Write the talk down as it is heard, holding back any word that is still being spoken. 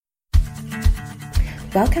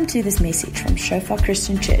Welcome to this message from Shofar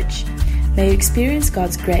Christian Church. May you experience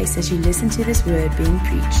God's grace as you listen to this word being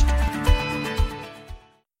preached.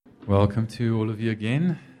 Welcome to all of you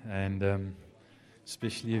again, and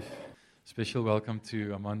special welcome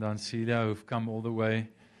to Amanda and Celia, who've come all the way.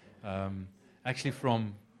 Actually,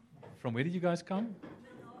 from where did you guys come?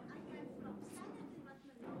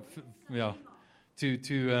 Yeah,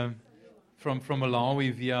 from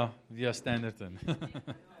Malawi via Standerton.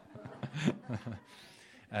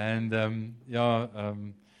 And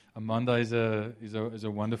Amanda is a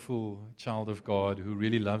wonderful child of God who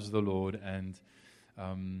really loves the Lord and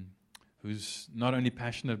who's not only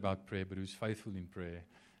passionate about prayer but who's faithful in prayer.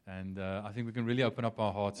 And I think we can really open up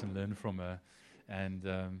our hearts and learn from her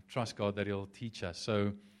and trust God that He'll teach us.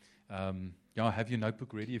 So, have your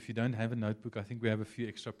notebook ready. If you don't have a notebook, I think we have a few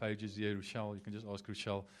extra pages here. Rochelle, you can just ask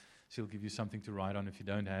Rochelle. She'll give you something to write on if you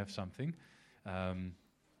don't have something.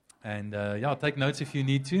 Take notes if you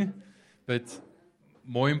need to. But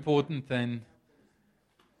more important than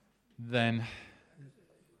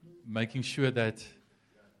making sure that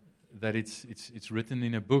it's written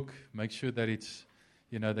in a book, make sure that it's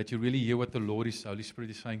that you really hear what the Holy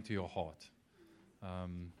Spirit is saying to your heart.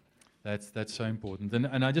 That's so important.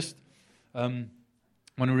 And I just want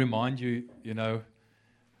to remind you,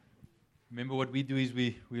 remember what we do is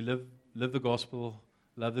we live the gospel,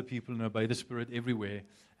 love the people, and obey the Spirit everywhere.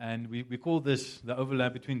 And we call this, the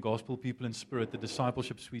overlap between gospel, people, and Spirit, the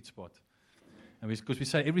discipleship sweet spot. And because we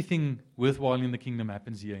say everything worthwhile in the kingdom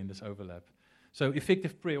happens here in this overlap. So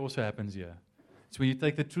effective prayer also happens here. It's when you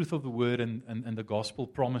take the truth of the Word and the gospel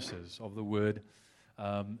promises of the Word,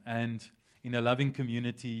 and in a loving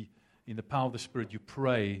community, in the power of the Spirit, you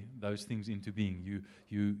pray those things into being.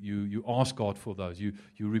 You ask God for those. You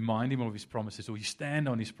remind Him of His promises, or you stand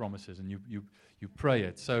on His promises, and you pray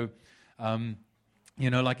it. So,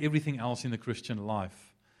 like everything else in the Christian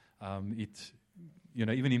life,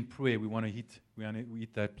 even in prayer, we want to hit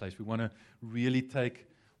that place. We want to really take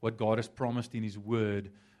what God has promised in His Word.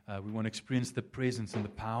 We want to experience the presence and the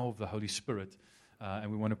power of the Holy Spirit, and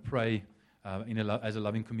we want to pray as a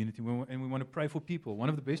loving community, and we want to pray for people. One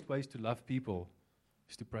of the best ways to love people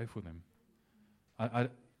is to pray for them. I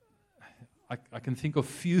can think of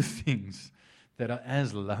few things that are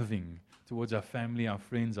as loving towards our family, our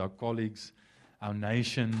friends, our colleagues, our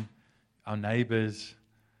nation, our neighbors,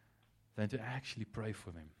 than to actually pray for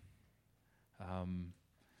them.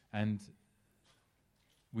 And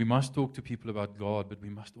we must talk to people about God, but we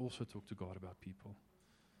must also talk to God about people.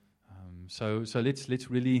 So let's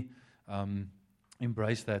really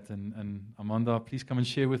embrace that. And Amanda, please come and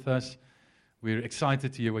share with us. We're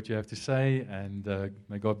excited to hear what you have to say, and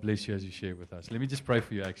may God bless you as you share with us. Let me just pray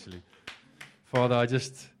for you, actually. Father, I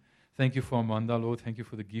just thank you for Amanda, Lord. Thank you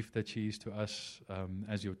for the gift that she is to us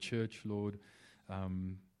as your church, Lord.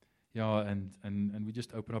 And we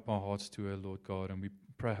just open up our hearts to her, Lord God, and we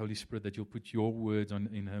pray, Holy Spirit, that you'll put your words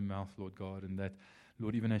in her mouth, Lord God, and that,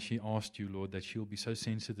 Lord, even as she asked you, Lord, that she'll be so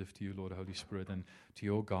sensitive to you, Lord, Holy Spirit, and to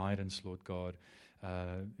your guidance, Lord God,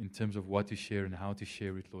 in terms of what to share and how to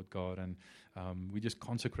share it, Lord God. And we just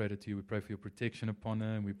consecrate it to you. We pray for your protection upon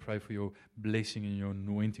her, and we pray for your blessing and your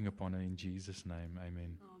anointing upon her in Jesus' name.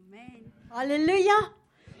 Amen. Amen. Hallelujah.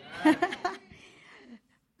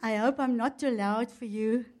 I hope I'm not too loud for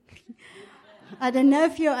you. I don't know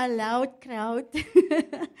if you're a loud crowd,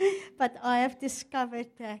 but I have discovered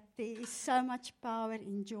that there is so much power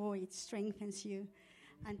in joy. It strengthens you.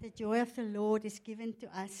 And the joy of the Lord is given to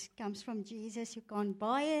us. It comes from Jesus. You can't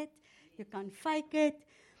buy it. You can't fake it.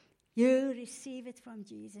 You receive it from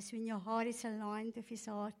Jesus. When your heart is aligned with His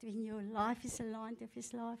heart, when your life is aligned with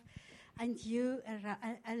His life, and you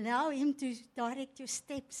allow Him to direct your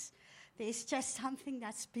steps, there's just something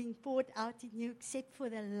that's being poured out in you, except for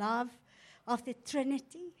the love of the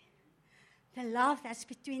Trinity, the love that's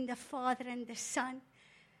between the Father and the Son,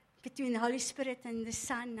 between the Holy Spirit and the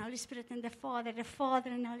Son, Holy Spirit and the Father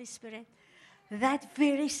and Holy Spirit. That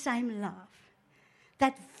very same love,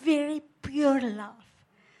 that very pure love,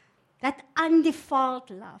 that undefiled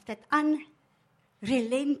love, that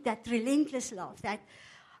relentless love, that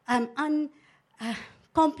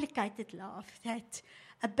uncomplicated love, that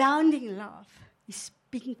abounding love is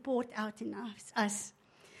being poured out in us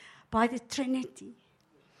by the Trinity.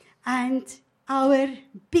 And our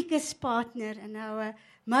biggest partner and our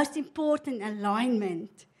most important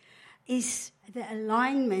alignment is the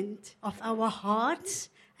alignment of our hearts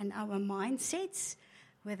and our mindsets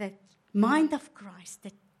with the mind of Christ,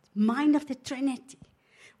 the mind of the Trinity.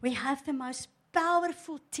 We have the most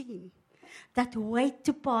powerful team that wait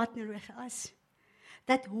to partner with us,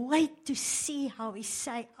 that wait to see how we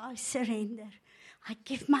say, I surrender. I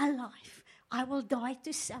give my life. I will die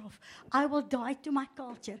to self. I will die to my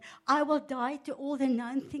culture. I will die to all the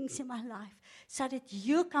known things in my life so that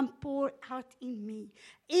you can pour out in me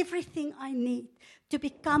everything I need to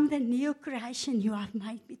become the new creation you have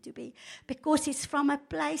made me to be. Because it's from a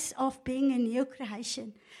place of being a new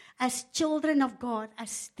creation, as children of God,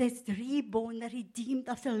 as the reborn, the redeemed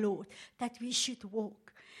of the Lord, that we should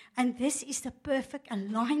walk. And this is the perfect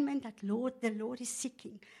alignment that the Lord is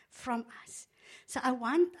seeking from us. So I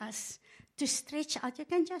want us to stretch out. You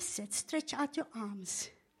can just sit. Stretch out your arms.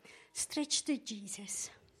 Stretch to Jesus.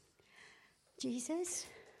 Jesus,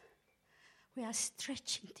 we are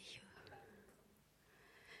stretching to you.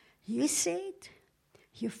 You said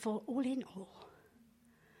you fall all in all.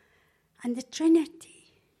 And the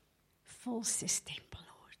Trinity fills this temple,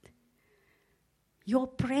 Lord. Your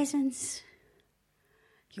presence,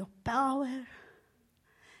 your power,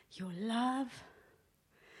 your love,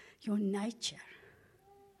 your nature,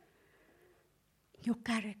 your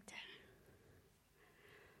character,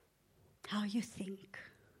 how you think,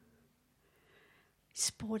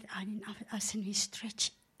 is poured out in us, and we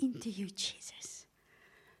stretch into you, Jesus.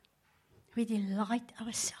 We delight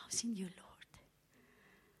ourselves in you, Lord.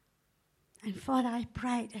 And Father, I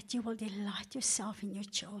pray that you will delight yourself in your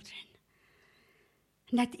children,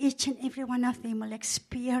 and that each and every one of them will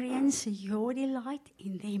experience your delight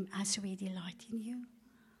in them as we delight in you.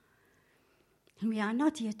 And we are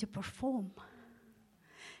not here to perform.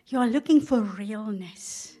 You are looking for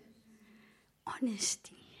realness,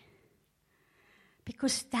 honesty,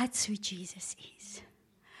 because that's who Jesus is.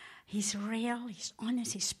 He's real, he's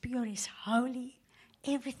honest, he's pure, he's holy.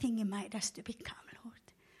 Everything he made us to become, Lord.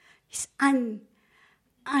 He's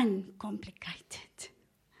uncomplicated.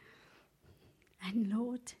 And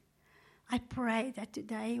Lord, I pray that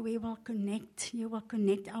today you will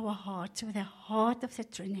connect our hearts with the heart of the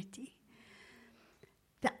Trinity.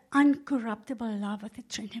 The uncorruptible love of the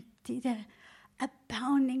Trinity, the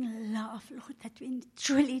abounding love, Lord, that we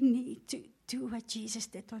truly need to do what Jesus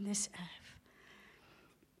did on this earth.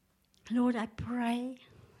 Lord, I pray,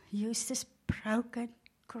 use this broken,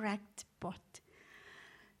 cracked pot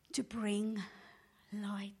to bring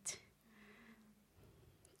light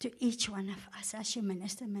to each one of us as you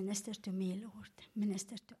minister to me, Lord.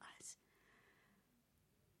 Minister to us.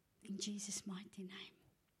 In Jesus' mighty name.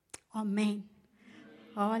 Amen.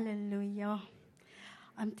 Hallelujah.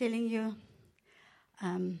 I'm telling you,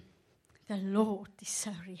 the Lord is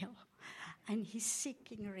so real. And he's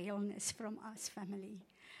seeking realness from us, family.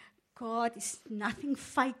 God is nothing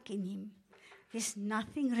fake in him. There's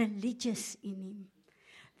nothing religious in him.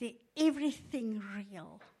 There's everything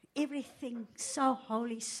real. Everything so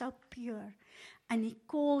holy, so pure. And he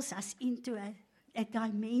calls us into a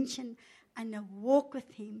dimension and a walk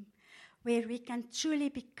with him where we can truly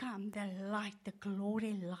become the light, the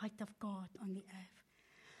glory light of God on the earth.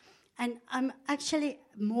 And I'm actually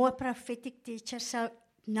more a prophetic teacher, so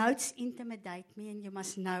notes intimidate me, and you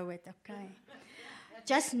must know it, okay?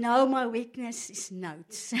 Just know my weakness is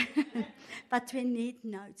notes. But we need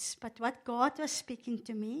notes. But what God was speaking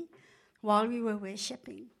to me while we were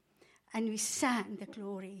worshiping, and we sang, the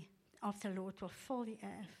glory of the Lord will fill the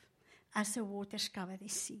earth as the waters cover the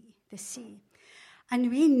sea. And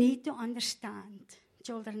we need to understand,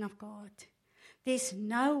 children of God, there's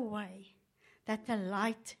no way that the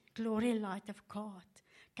light, glory light of God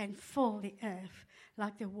can fill the earth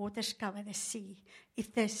like the waters cover the sea.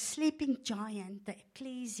 If the sleeping giant, the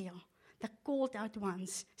ecclesia, the called out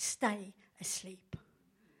ones, stay asleep.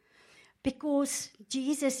 Because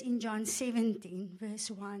Jesus in John 17, verse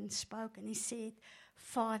 1, spoke and he said,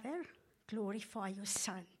 Father, glorify your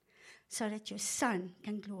Son, so that your Son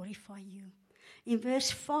can glorify you. In verse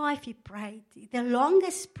 5, he prayed, the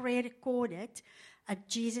longest prayer recorded,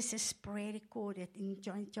 Jesus' prayer recorded in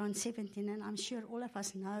John 17, and I'm sure all of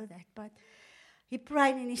us know that, but he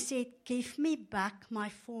prayed and he said, give me back my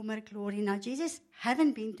former glory. Now, Jesus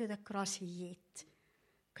hadn't been to the cross yet,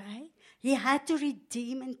 okay? He had to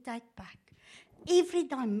redeem and take back every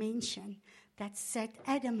dimension that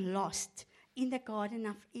Adam lost in the Garden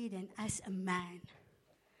of Eden as a man.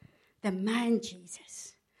 The man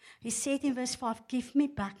Jesus. He said in verse 5, give me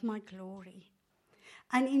back my glory.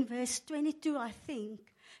 And in verse 22, I think,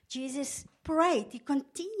 Jesus prayed. He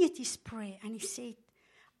continued his prayer and he said,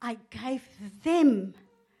 I gave them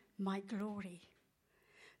my glory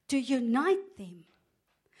to unite them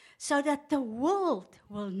so that the world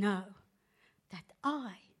will know that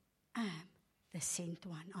I am the sent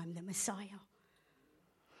one. I'm the Messiah.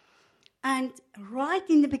 And right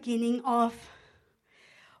in the beginning of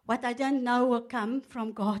what I don't know will come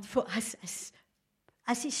from God for us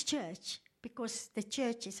as his church, because the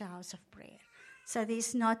church is a house of prayer. So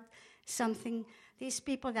there's not something, there's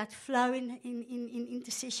people that flow in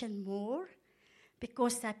intercession more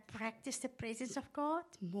because they practice the presence of God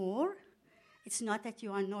more. It's not that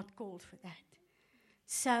you are not called for that.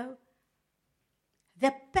 So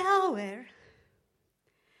the power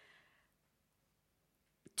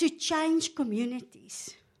to change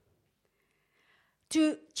communities,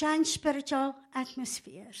 to change spiritual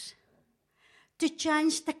atmospheres, to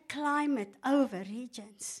change the climate over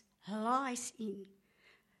regions, lies in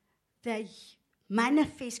the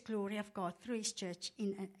manifest glory of God through His church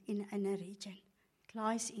in a region. It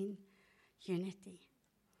lies in unity.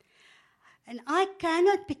 And I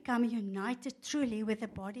cannot become united truly with the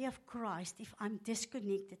body of Christ if I'm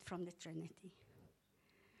disconnected from the Trinity.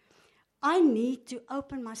 I need to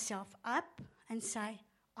open myself up and say,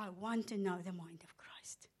 I want to know the mind of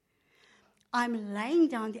Christ. I'm laying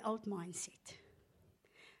down the old mindset,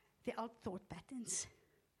 the old thought patterns.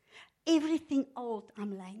 Everything old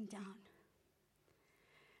I'm laying down.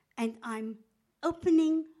 And I'm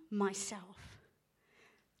opening myself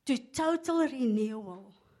to total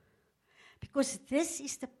renewal. Because this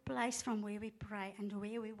is the place from where we pray and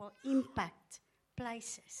where we will impact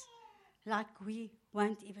places like we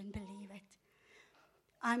won't even believe it.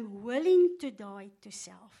 I'm willing to die to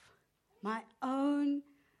self, my own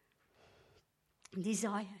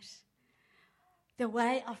desires, the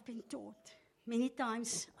way I've been taught. Many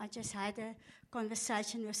times I just had a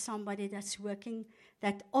conversation with somebody that's working,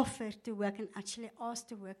 that offered to work and actually asked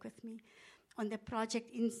to work with me on the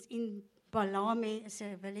project in Balame, is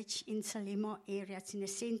a village in Salima area. It's in the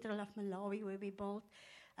central of Malawi where we built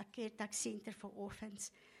a caretaker center for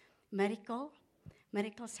orphans.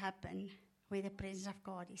 Miracles happen where the presence of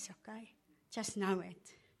God is, okay? Just know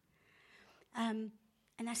it. And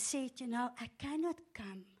I said, I cannot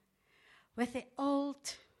come with the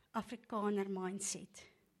old Afrikaner mindset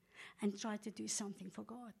and try to do something for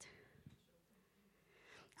God.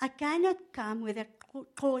 I cannot come with a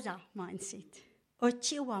Xhosa mindset or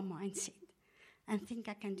Chiwa mindset and think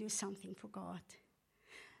I can do something for God.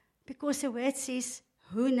 Because the word says,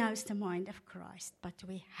 who knows the mind of Christ? But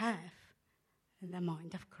we have the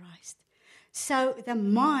mind of Christ. So the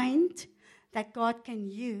mind that God can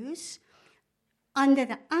use under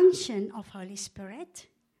the unction of Holy Spirit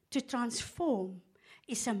to transform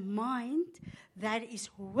is a mind that is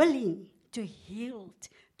willing to yield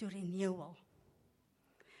to renewal.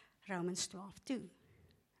 Romans 12:2.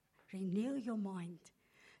 Renew your mind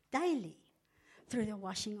daily through the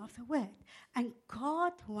washing of the word. And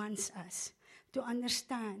God wants us to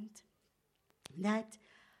understand that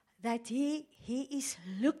He is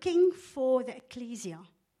looking for the ecclesia,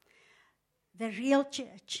 the real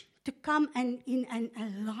church, to come in an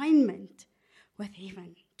alignment with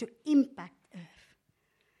heaven, to impact earth.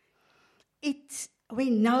 We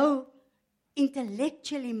know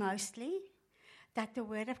intellectually mostly that the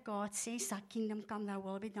word of God says, thy kingdom come, thy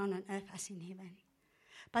will be done on earth as in heaven.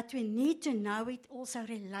 But we need to know it also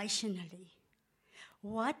relationally.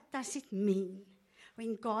 What does it mean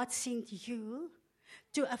when God sent you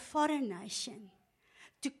to a foreign nation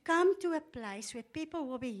to come to a place where people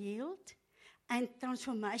will be healed and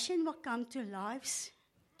transformation will come to lives,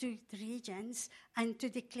 to regions, and to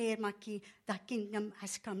declare thy kingdom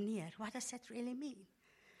has come near? What does that really mean?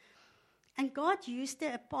 And God used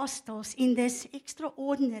the apostles in this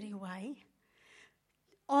extraordinary way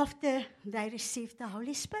after they received the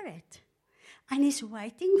Holy Spirit. And He's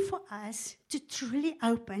waiting for us to truly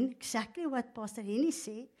open exactly what Pastor Henny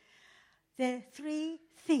said, the three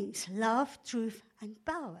things: love, truth, and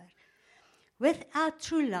power. Without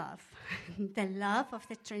true love, the love of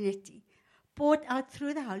the Trinity, poured out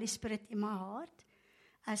through the Holy Spirit in my heart,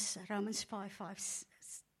 as Romans 5:5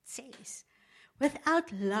 says,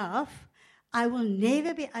 without love, I will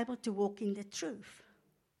never be able to walk in the truth.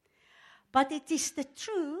 But it is the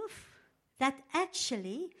truth that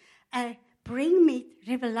actually bring me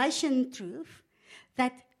revelation truth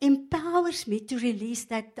that empowers me to release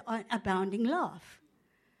that abounding love.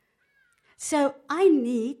 So I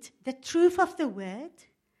need the truth of the word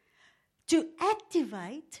to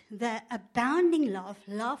activate the abounding love.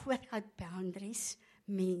 Love without boundaries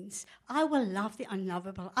means I will love the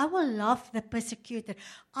unlovable. I will love the persecutor.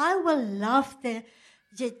 I will love the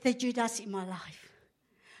Judas in my life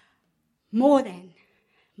more than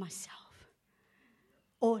myself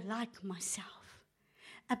or like myself.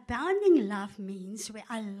 Abounding love means where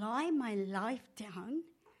I lie my life down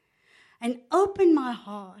and open my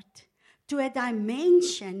heart to a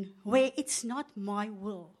dimension where it's not my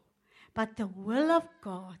will, but the will of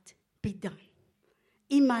God be done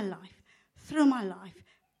in my life, through my life,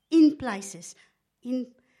 in places,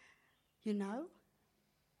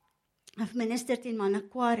 I've ministered in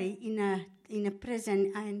Manakwari in a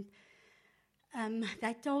prison, and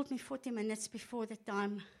they told me 40 minutes before the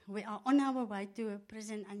time, we are on our way to a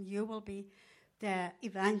prison and you will be the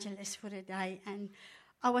evangelist for the day. And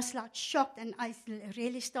I was like shocked, and I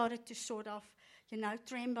really started to sort of,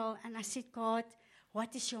 tremble. And I said, God,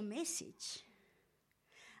 what is your message?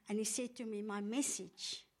 And he said to me, my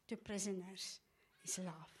message to prisoners is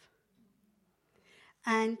love.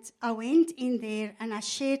 And I went in there and I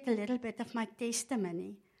shared a little bit of my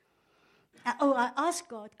testimony. I asked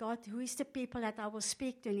God, who is the people that I will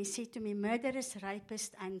speak to? And he said to me, murderers, rapists,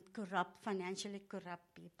 and financially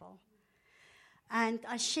corrupt people. And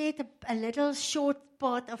I shared a little short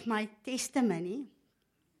part of my testimony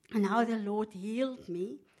and how the Lord healed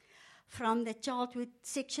me from the childhood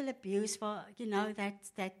sexual abuse,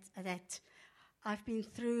 that I've been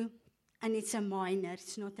through. And it's a minor,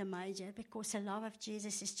 it's not a major, because the love of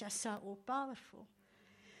Jesus is just so all-powerful.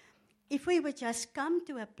 If we would just come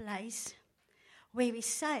to a place where we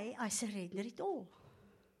say, I surrender it all.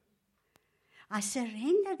 I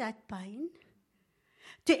surrender that pain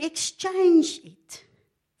to exchange it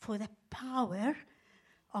for the power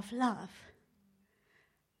of love.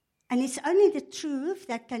 And it's only the truth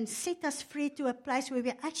that can set us free to a place where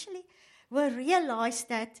we actually will realize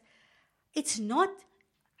that it's not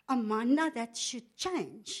Amanda that should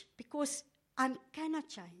change, because I cannot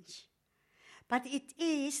change. But it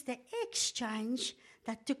is the exchange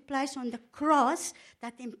that took place on the cross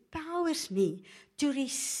that empowers me to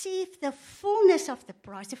receive the fullness of the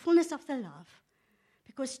price, the fullness of the love.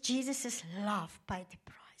 Because Jesus' love paid the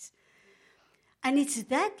price. And it's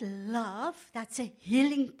that love that's a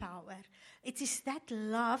healing power. It is that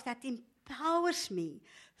love that empowers me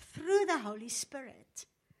through the Holy Spirit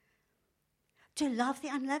to love the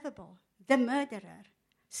unlovable, the murderer.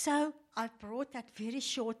 So I brought that very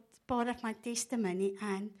short part of my testimony,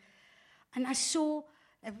 and I saw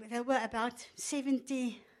there were about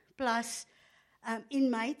 70 plus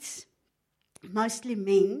inmates, mostly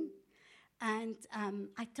men, and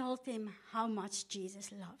I told them how much Jesus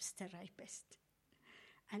loves the rapist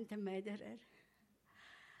and the murderer.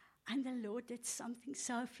 And the Lord did something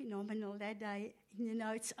so phenomenal that day.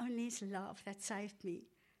 It's only His love that saved me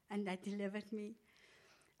and that delivered me.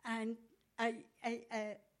 And the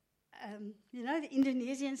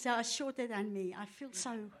Indonesians are shorter than me. I feel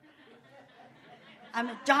so, I'm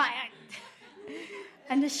a giant.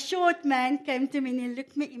 And a short man came to me and he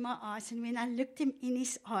looked me in my eyes. And when I looked him in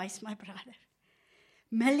his eyes, my brother,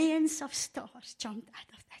 millions of stars jumped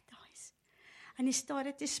out of that eyes. And he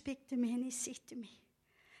started to speak to me and he said to me,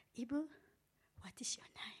 Ibu, what is your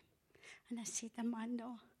name? And I said,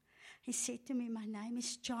 Amanda. He said to me, my name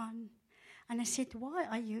is John. And I said, why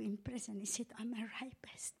are you in prison? He said, I'm a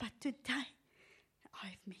rapist. But today,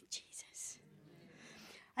 I've met Jesus.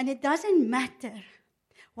 And it doesn't matter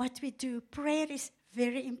what we do. Prayer is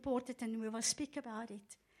very important and we will speak about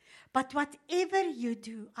it. But whatever you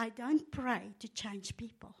do, I don't pray to change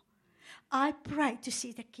people. I pray to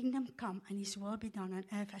see the kingdom come and His will be done on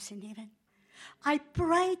earth as in heaven. I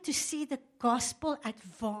pray to see the gospel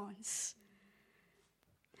advance.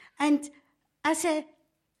 And I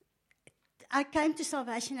came to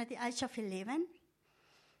salvation at the age of 11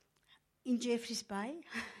 in Jeffreys Bay.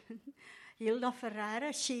 Hilda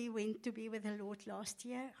Ferreira, she went to be with the Lord last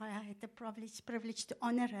year. I had the privilege to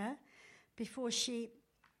honor her before she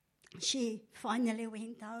finally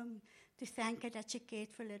went home, to thank her that she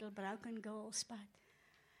cared for little broken girls. But,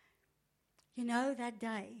 that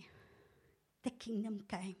day, the kingdom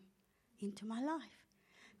came into my life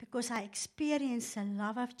because I experienced the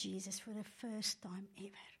love of Jesus for the first time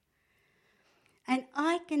ever. And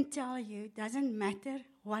I can tell you, it doesn't matter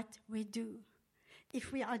what we do.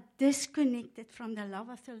 If we are disconnected from the love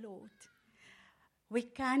of the Lord, we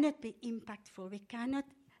cannot be impactful. We cannot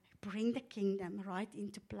bring the kingdom right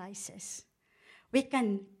into places. We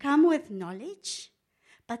can come with knowledge,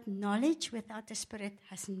 but knowledge without the Spirit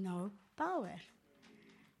has no power.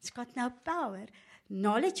 It's got no power.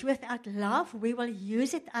 Knowledge without love, we will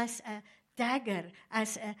use it as a dagger,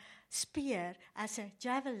 as a spear, as a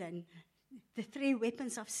javelin, the three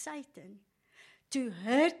weapons of Satan, to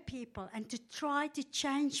hurt people and to try to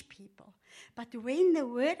change people. But when the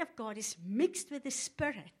Word of God is mixed with the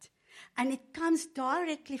Spirit, and it comes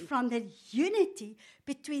directly from the unity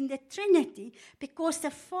between the Trinity, because the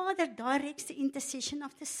Father directs the intercession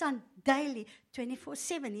of the Son daily,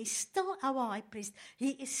 24/7. He's still our high priest.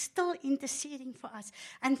 He is still interceding for us.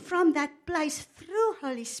 And from that place, through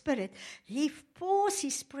Holy Spirit, He pours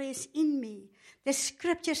His prayers in me. The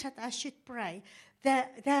scriptures that I should pray,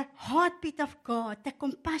 the heartbeat of God, the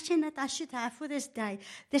compassion that I should have for this day,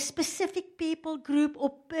 the specific people, group, or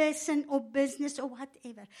person, or business, or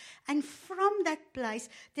whatever. And from that place,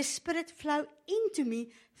 the Spirit flow into me,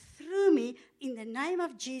 through me, in the name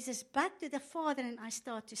of Jesus, back to the Father, and I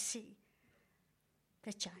start to see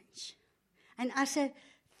the change. And as a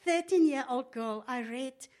 13-year-old girl, I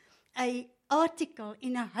read an article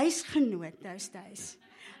in a Huisgenoot those days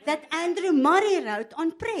that Andrew Murray wrote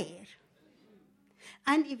on prayer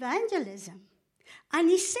and evangelism. And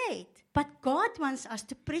he said, but God wants us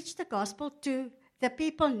to preach the gospel to the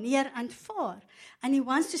people near and far. And he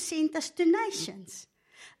wants to send us to nations.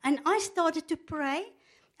 And I started to pray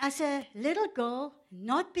as a little girl,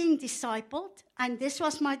 not being discipled. And this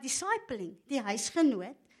was my discipling, the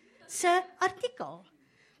Huisgenoot, article.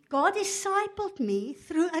 God discipled me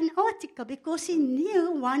through an article because he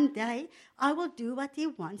knew one day I will do what he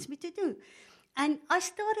wants me to do. And I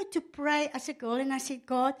started to pray as a girl, and I said,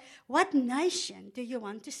 God, what nation do you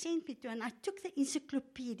want to send me to? And I took the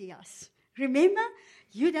encyclopedias. Remember?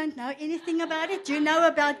 You don't know anything about it. You know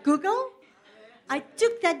about Google? I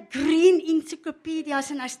took that green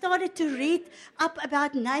encyclopedias, and I started to read up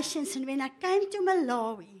about nations. And when I came to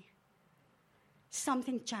Malawi,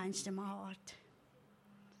 something changed in my heart.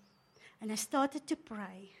 And I started to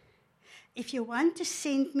pray, if you want to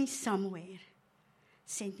send me somewhere,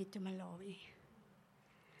 send me to Malawi.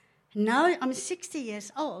 Now I'm 60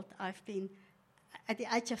 years old. I've been at the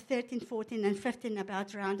age of 13, 14, and 15,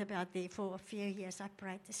 round about there for a few years. I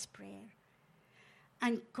prayed this prayer.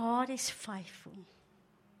 And God is faithful.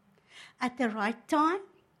 At the right time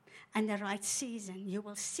and the right season, you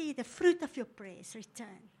will see the fruit of your prayers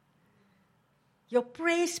return. Your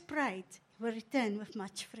prayers prayed will return with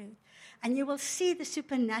much fruit. And you will see the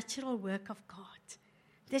supernatural work of God.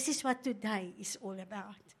 This is what today is all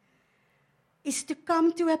about. Is to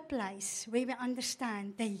come to a place where we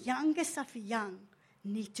understand the youngest of young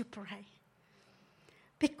need to pray.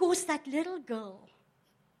 Because that little girl,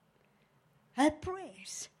 her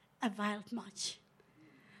prayers availed much.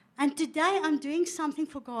 And today I'm doing something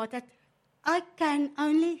for God that I can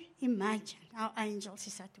only imagine how angels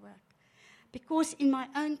is at work. Because in my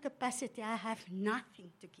own capacity, I have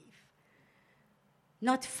nothing to give.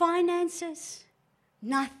 Not finances,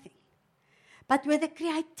 nothing. But with the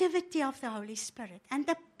creativity of the Holy Spirit and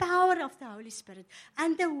the power of the Holy Spirit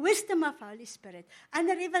and the wisdom of the Holy Spirit and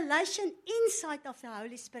the revelation insight of the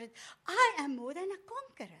Holy Spirit, I am more than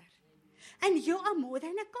a conqueror. And you are more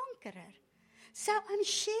than a conqueror. So I'm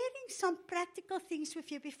sharing some practical things with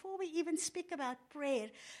you before we even speak about prayer,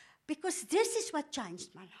 because this is what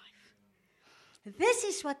changed my life. This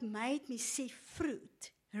is what made me see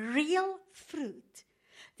fruit, real fruit.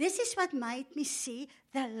 This is what made me see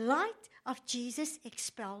the light of Jesus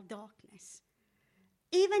expel darkness.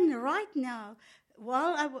 Even right now,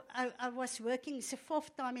 while I was working, it's the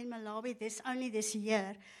 4th time in Malawi, only this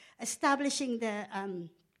year, establishing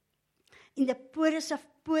in the poorest of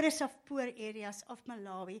poor areas of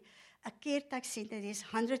Malawi, a caretaker center. There's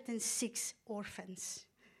 106 orphans.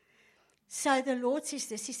 So the Lord says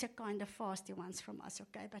this is a kind of fast He wants from us,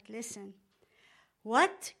 okay? But listen,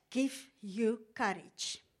 what gives you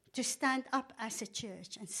courage to stand up as a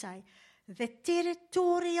church and say, the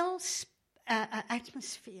territorial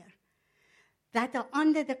atmosphere that are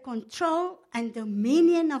under the control and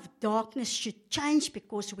dominion of darkness should change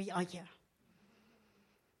because we are here?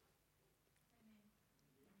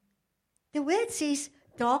 The word says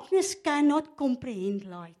darkness cannot comprehend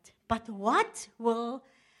light. But what will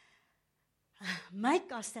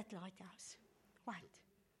make us that lighthouse?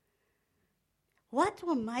 What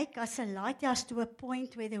will make us a lighthouse to a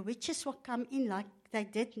point where the witches will come in like they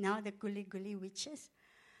did now, the Guli witches,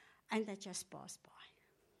 and they just passed by.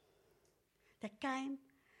 They came,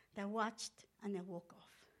 they watched, and they walked off.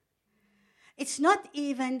 It's not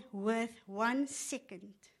even worth 1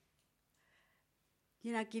 second,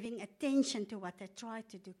 giving attention to what they try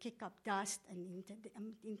to do, kick up dust and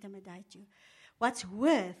intimidate you. What's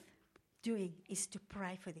worth doing is to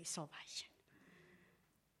pray for their salvation.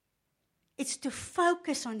 It's to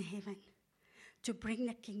focus on heaven, to bring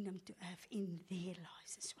the kingdom to earth in their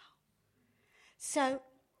lives as well. So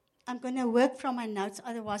I'm going to work from my notes,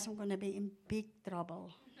 otherwise I'm going to be in big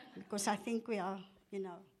trouble, because I think we are,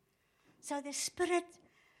 So the spirit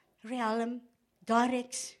realm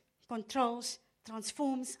directs, controls,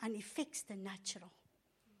 transforms, and affects the natural.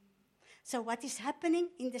 So what is happening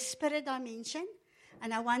in the spirit dimension,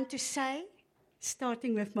 and I want to say,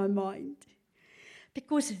 starting with my mind,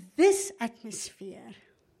 because this atmosphere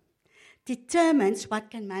determines what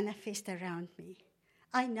can manifest around me.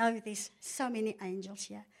 I know there's so many angels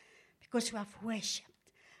here because we have worshipped.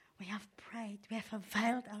 We have prayed. We have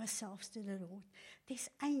availed ourselves to the Lord.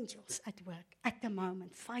 There's angels at work at the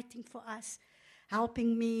moment, fighting for us,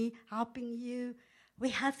 helping me, helping you. We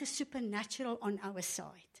have the supernatural on our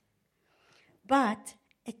side. But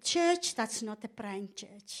a church that's not a praying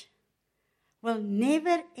church will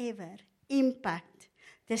never, ever impact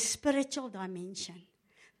the spiritual dimension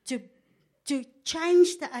to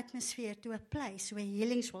change the atmosphere to a place where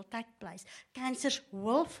healings will take place. Cancers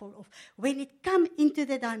will fall off. When it comes into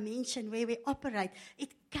the dimension where we operate,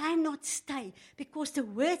 it cannot stay because the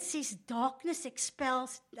word says darkness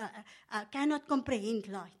cannot comprehend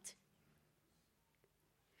light.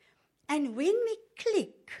 And when we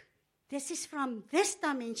click, this is from this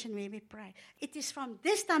dimension where we pray. It is from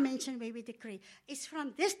this dimension where we decree. It's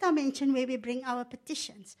from this dimension where we bring our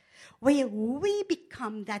petitions, where we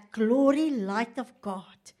become that glory light of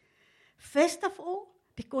God. First of all,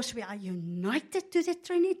 because we are united to the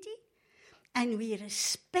Trinity, and we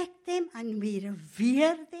respect them and we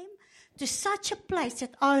revere them to such a place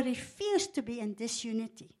that I refuse to be in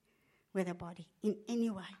disunity with the body in any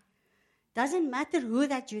way. Doesn't matter who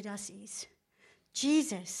that Judas is.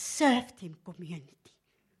 Jesus served him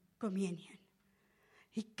communion.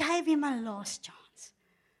 He gave him a last chance.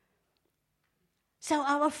 So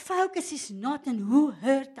our focus is not on who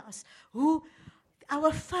hurt us.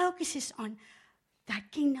 Our focus is on thy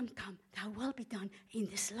kingdom come, thy will be done in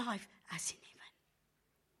this life as in heaven.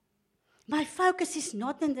 My focus is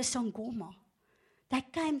not on the Sangoma.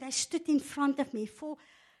 They stood in front of me for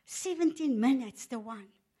 17 minutes, the one,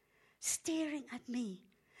 staring at me.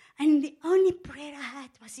 And the only prayer I had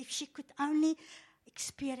was if she could only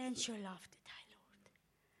experience your love today, Lord.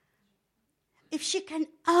 If she can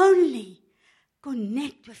only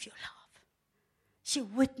connect with your love, she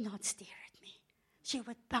would not stare at me. She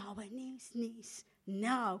would bow her knees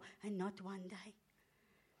now and not one day.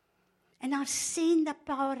 And I've seen the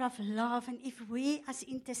power of love. And if we as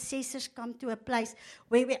intercessors come to a place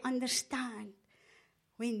where we understand,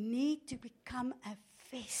 we need to become a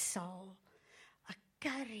vessel, a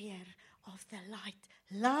carrier of the light.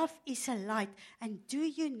 Love is a light. And do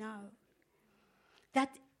you know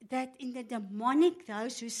that in the demonic,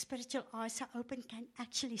 those whose spiritual eyes are open can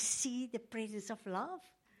actually see the presence of love?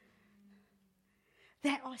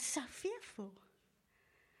 They are so fearful.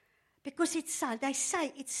 Because they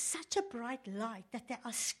say it's such a bright light that they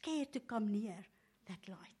are scared to come near that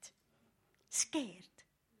light. Scared.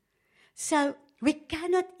 So we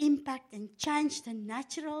cannot impact and change the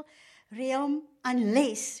natural realm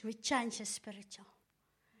unless we change the spiritual.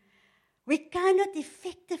 We cannot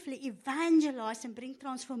effectively evangelize and bring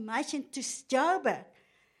transformation to Joburg,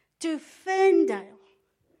 to Ferndale,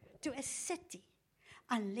 to a city,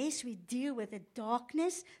 unless we deal with the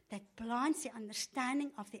darkness that blinds the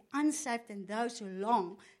understanding of the unsaved and those who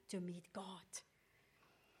long to meet God.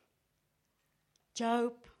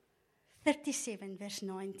 Job 37 verse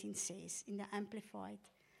 19 says in the Amplified,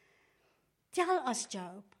 "Tell us,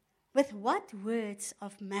 Job, with what words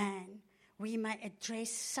of man we may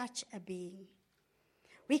address such a being."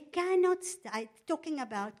 We cannot, talking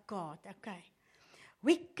about God, okay.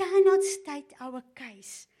 We cannot state our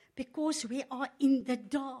case because we are in the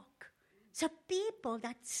dark. So people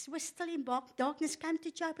that were still in darkness came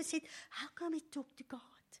to Job and said, how can we talk to God?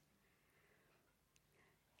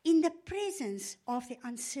 In the presence of the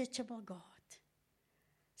unsearchable God.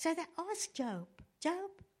 So they asked Job,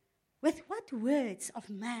 with what words of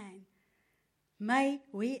man may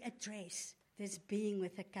we address this being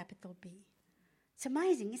with a capital B? It's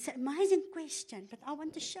amazing. It's an amazing question, but I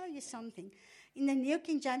want to show you something. In the New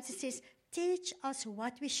King James it says, teach us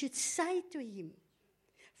what we should say to him,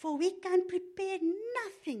 for we can prepare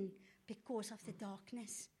nothing because of the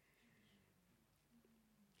darkness.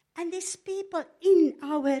 And there's people in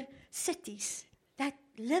our cities that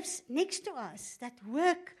lives next to us, that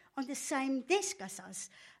work on the same desk as us,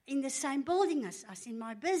 in the same building as us, in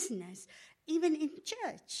my business, even in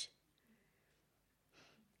church,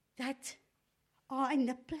 that are in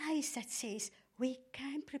the place that says we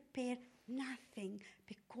can prepare nothing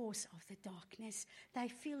because of the darkness. They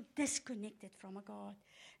feel disconnected from a God.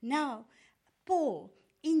 Now, Paul,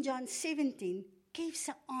 in John 17, gives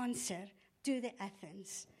an answer to the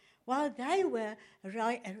Athens. While they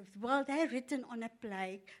written on a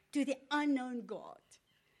plaque to the unknown God.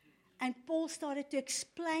 And Paul started to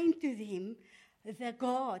explain to them the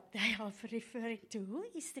God they are referring to. Who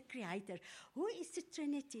is the Creator? Who is the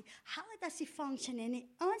Trinity? How does he function? And he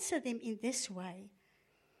answered them in this way.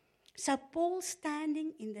 So Paul,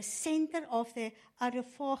 standing in the center of the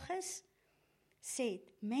Areopagus, said,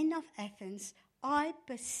 "Men of Athens, I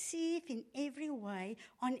perceive in every way,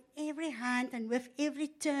 on every hand, and with every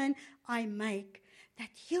turn I make,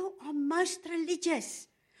 that you are most religious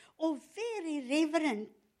or very reverent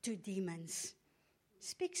to demons.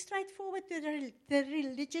 Speak straightforward to the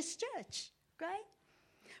religious church, okay?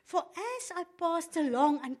 For as I passed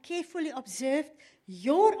along and carefully observed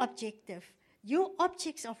your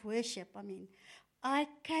objects of worship, I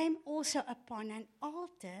came also upon an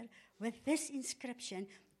altar with this inscription,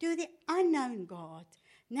 to the unknown God.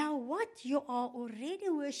 Now what you are already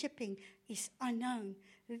worshipping is unknown.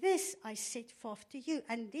 This I set forth to you.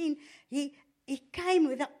 And then he came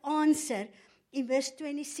with the answer in verse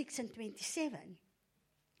 26 and 27.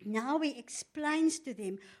 Now he explains to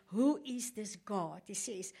them, who is this God? He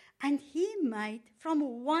says, and he made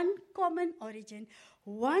from one common origin,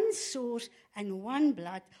 one source and one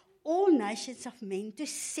blood, all nations of men to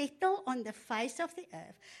settle on the face of the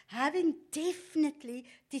earth, having definitely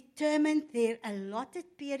determined their allotted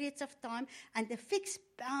periods of time and the fixed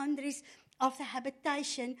boundaries of the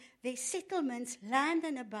habitation, their settlements, land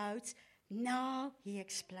and abodes. Now he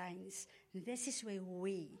explains, this is where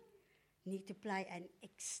we need to play an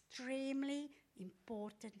extremely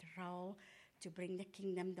important role to bring the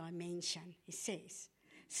kingdom dimension. He says,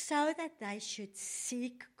 so that they should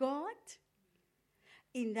seek God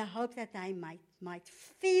in the hope that they might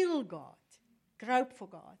feel God, grope for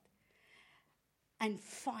God, and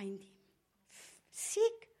find him.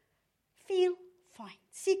 Seek, feel, find.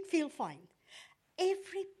 Seek, feel, find.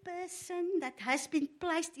 Every person that has been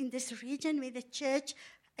placed in this region where the church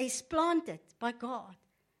is planted by God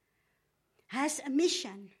has a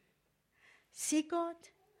mission. See God,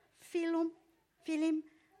 feel him,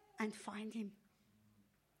 and find him.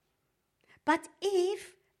 But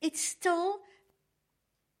if it's still,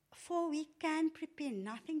 for we can prepare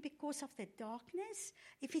nothing because of the darkness,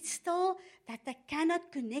 if it's still that they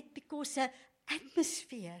cannot connect because the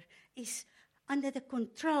atmosphere is under the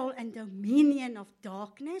control and dominion of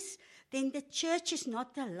darkness, then the church is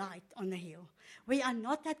not the light on the hill. We are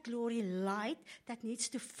not that glory light that needs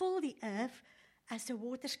to fill the earth as the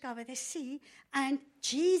waters cover the sea and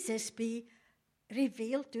Jesus be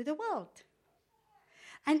revealed to the world.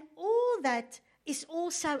 And all that is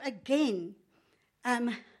also again,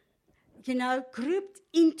 grouped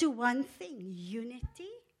into one thing,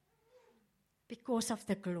 unity, because of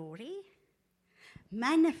the glory,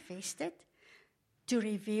 manifested to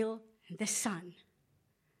reveal the Son,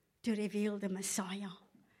 to reveal the Messiah.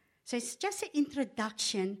 So it's just an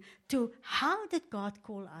introduction to how did God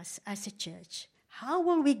call us as a church? How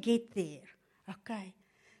will we get there? Okay.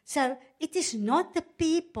 So it is not the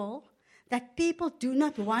people that people do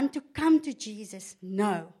not want to come to Jesus.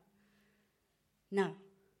 No. No.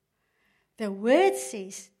 The word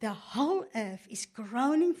says the whole earth is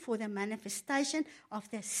groaning for the manifestation of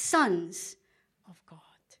the sons of God.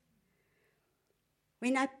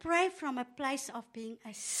 When I pray from a place of being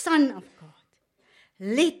a son of God,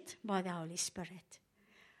 led by the Holy Spirit,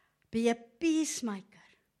 be a peacemaker,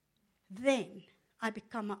 then I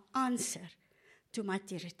become an answer to my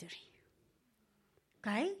territory.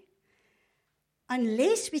 Okay?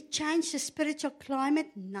 Unless we change the spiritual climate,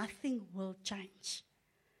 nothing will change.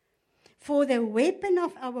 For the weapon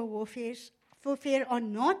of our warfare are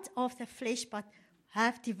not of the flesh, but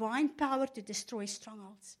have divine power to destroy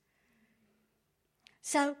strongholds.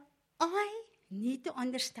 So I need to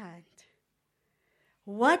understand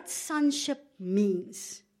what sonship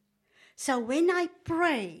means. So when I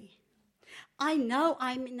pray, I know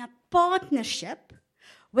I'm in a partnership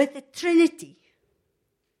with the Trinity.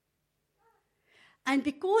 And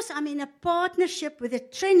because I'm in a partnership with the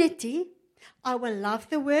Trinity, I will love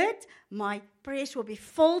the word. My prayers will be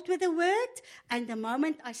filled with the word. And the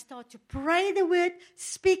moment I start to pray the word,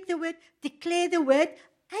 speak the word, declare the word,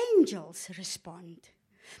 angels respond.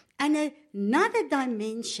 And another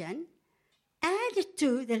dimension added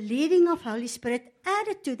to the leading of Holy Spirit,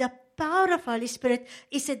 added to the power of Holy Spirit,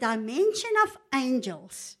 is a dimension of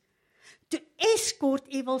angels to escort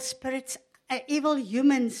evil spirits, evil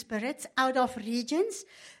human spirits out of regions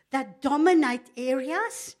that dominate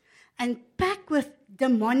areas and pack with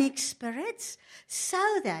demonic spirits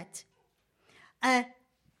so that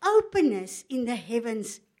openness in the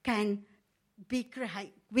heavens can be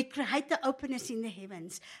created. We create the openness in the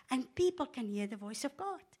heavens and people can hear the voice of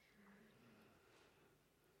God.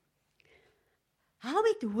 How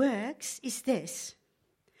it works is this.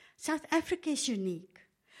 South Africa is unique.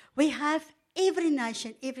 We have every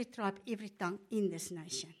nation, every tribe, every tongue in this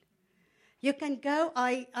nation. You can go,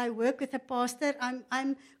 I work with a pastor,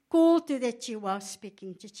 I'm called to the Chihuahua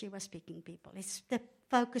speaking people. It's the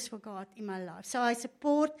focus for God in my life. So I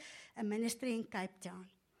support a ministry in Cape Town.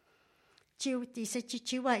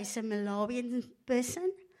 Chihuahua is a Malawian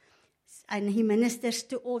person. and he ministers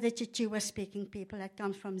to all the Chichewa-speaking people that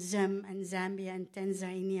come from Zim and Zambia and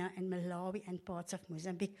Tanzania and Malawi and parts of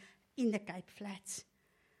Mozambique in the Cape Flats.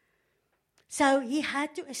 So he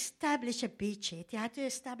had to establish a beachhead. He had to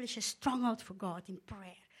establish a stronghold for God in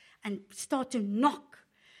prayer and start to knock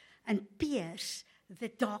and pierce the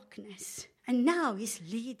darkness. And now he's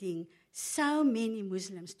leading so many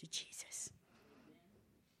Muslims to Jesus.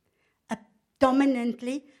 A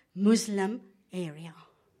dominantly Muslim area.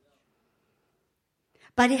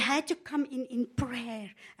 But he had to come in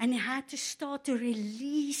prayer, and he had to start to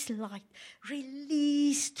release light,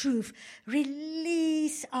 release truth,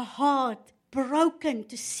 release a heart broken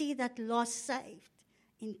to see that lost saved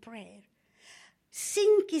in prayer.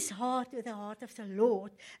 Sink his heart with the heart of the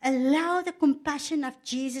Lord. Allow the compassion of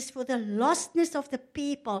Jesus for the lostness of the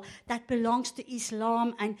people that belongs to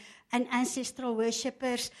Islam and ancestral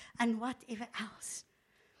worshippers and whatever else.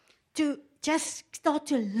 To just start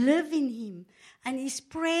to live in him. And his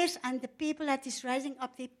prayers and the people that he's raising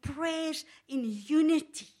up, their prayers in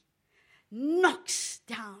unity knocks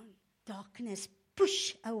down darkness,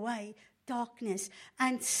 push away darkness.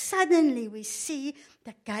 And suddenly we see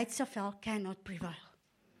the gates of hell cannot prevail.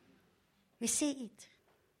 We see it.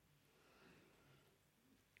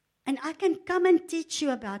 And I can come and teach you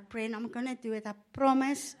about prayer, and I'm going to do it. I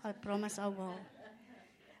promise I will.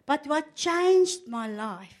 But what changed my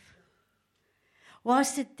life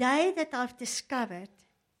was the day that I've discovered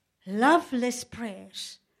loveless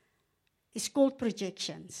prayers is called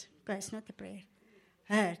projections. Okay, it's not a prayer.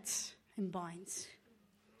 Hurts and binds.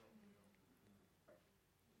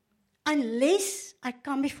 Unless I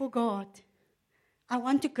come before God, I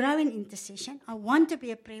want to grow in intercession. I want to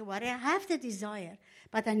be a prayer warrior. I have the desire,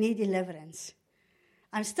 but I need deliverance.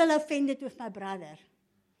 I'm still offended with my brother.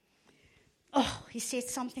 Oh, he said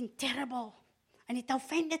something terrible, and it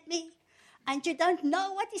offended me. And you don't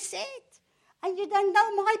know what he said. And you don't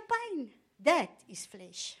know my pain. That is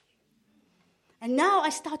flesh. And now I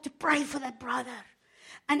start to pray for that brother.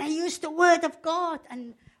 And I use the word of God.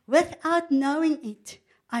 And without knowing it,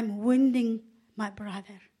 I'm wounding my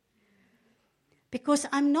brother. Because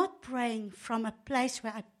I'm not praying from a place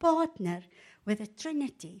where I partner with the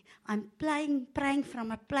Trinity. I'm praying from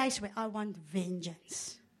a place where I want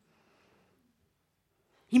vengeance.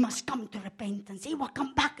 He must come to repentance. He will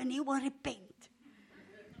come back and he will repent.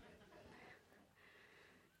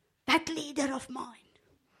 That leader of mine.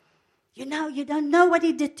 You don't know what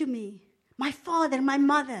he did to me. My father, my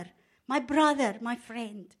mother, my brother, my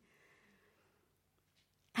friend.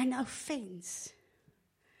 An offense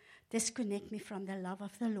disconnect me from the love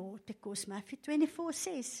of the Lord, because Matthew 24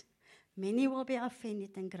 says, many will be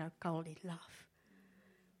offended and grow cold in love.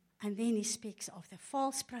 And then he speaks of the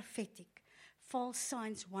false prophetic, false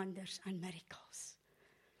signs, wonders, and miracles.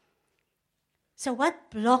 So what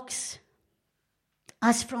blocks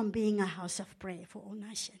us from being a house of prayer for all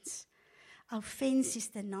nations? Offense is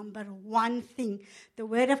the number one thing. The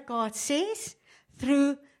Word of God says,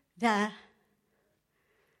 through the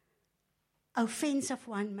offense of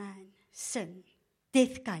one man, sin,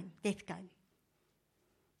 death came.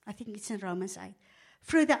 I think it's in Romans 8.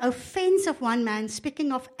 Through the offense of one man,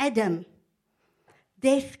 speaking of Adam,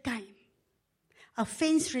 death came.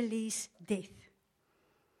 Offense release death.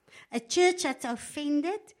 A church that's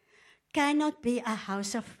offended cannot be a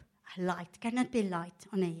house of light, cannot be light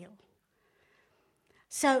on a hill.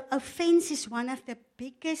 So offense is one of the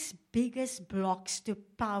biggest blocks to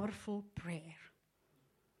powerful prayer.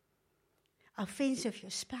 Offense of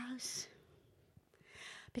your spouse,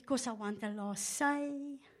 because I want the last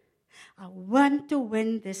say. I want to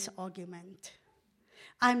win this argument.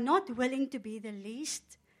 I'm not willing to be the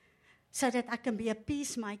least so that I can be a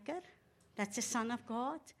peacemaker. That's the Son of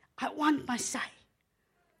God. I want my say.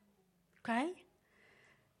 Okay?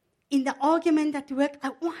 In the argument at work, I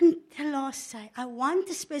want the last say. I want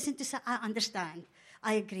this person to say, I understand.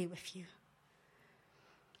 I agree with you.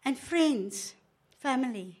 And friends,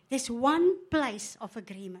 family, there's one place of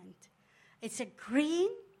agreement. It's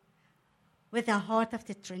agreeing with the heart of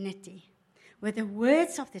the Trinity, with the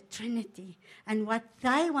words of the Trinity, and what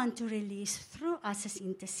they want to release through us as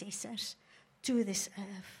intercessors to this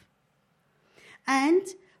earth. And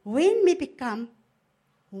when we become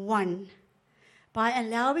one, by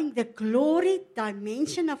allowing the glory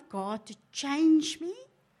dimension of God to change me,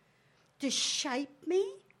 to shape me,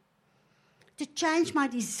 to change my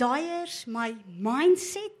desires, my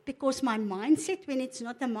mindset, because my mindset, when it's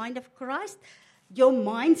not the mind of Christ, your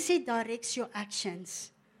mindset directs your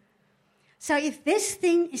actions. So if this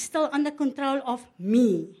thing is still under control of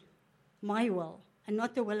me, my will, and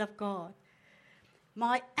not the will of God,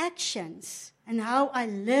 my actions and how I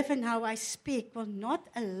live and how I speak will not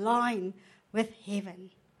align with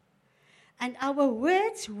heaven. And our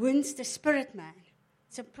words wounds the spirit man.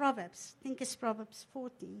 It's in Proverbs. I think it's Proverbs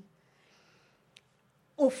 14.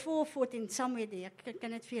 Or 4:14, somewhere there. Ek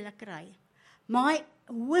kan dit vir julle kry. My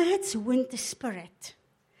words wound the spirit.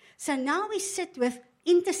 So now we sit with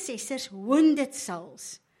intercessors, wounded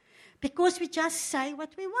souls. Because we just say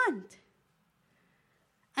what we want.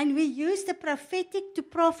 And we use the prophetic to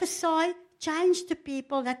prophesy, change to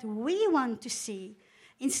people that we want to see,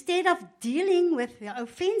 instead of dealing with the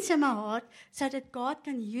offense in my heart, so that God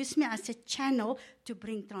can use me as a channel to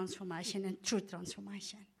bring transformation and true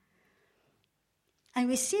transformation. And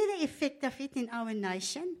we see the effect of it in our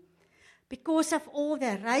nation, because of all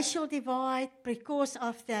the racial divide, because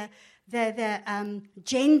of the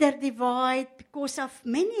gender divide, because of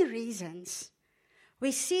many reasons.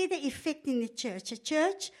 We see the effect in the church. A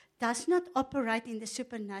church does not operate in the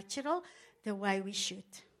supernatural the way we should.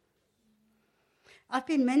 I've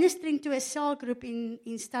been ministering to a cell group in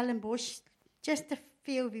Stellenbosch just a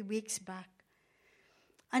few weeks back.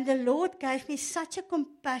 And the Lord gave me such a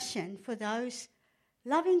compassion for those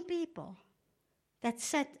loving people that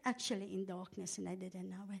sat actually in darkness and they didn't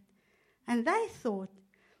know it. And they thought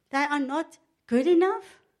they are not good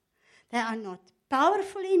enough, they are not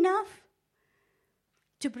powerful enough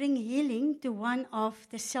to bring healing to one of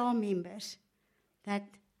the cell members that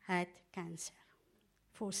had cancer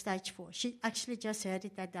for stage 4. She actually just heard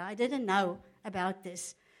it that day. I didn't know about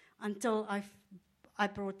this until I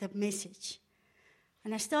brought the message.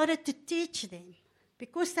 And I started to teach them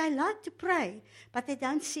because they like to pray, but they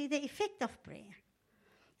don't see the effect of prayer.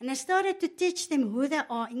 And I started to teach them who they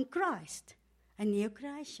are in Christ, a new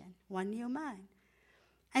creation, one new man.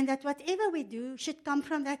 And that whatever we do should come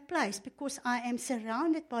from that place, because I am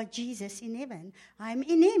surrounded by Jesus in heaven. I'm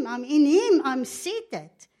in Him, I'm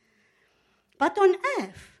seated. But on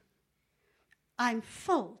earth, I'm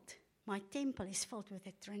filled. My temple is filled with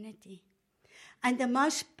the Trinity. And the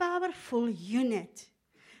most powerful unit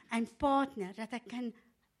and partner that I can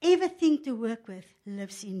ever think to work with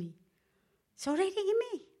lives in me. It's already in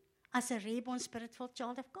me as a reborn, spirit-filled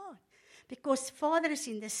child of God. Because Father is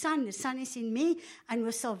in the Son is in me, and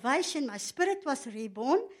with salvation, my spirit was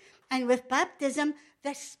reborn, and with baptism,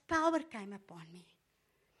 this power came upon me.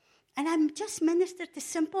 And I just ministered a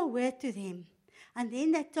simple word to them. And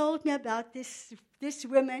then they told me about this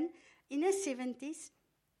woman in her 70s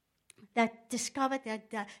that discovered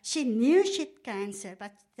that she knew she had cancer,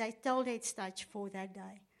 but they told her it's stage 4 that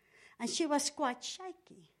day. And she was quite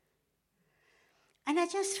shaky. And I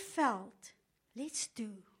just felt, let's do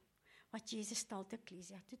what Jesus told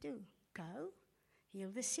Ecclesia to do. Go, heal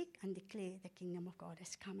the sick, and declare the kingdom of God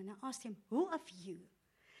has come. And I asked him, who of you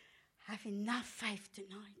have enough faith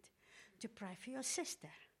tonight to pray for your sister?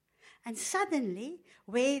 And suddenly,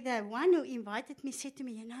 where the one who invited me said to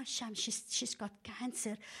me, Sham, she's got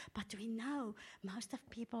cancer, but we know most of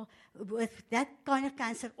people with that kind of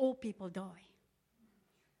cancer, all people die.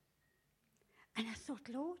 And I thought,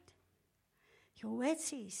 Lord, your word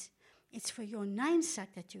says it's for your name's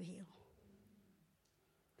sake that you heal.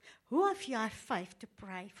 Who of you have faith to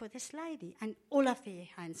pray for this lady? And all of their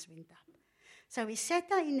hands went up. So we sat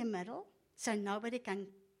her in the middle, so nobody can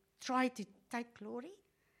try to take glory.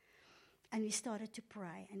 And we started to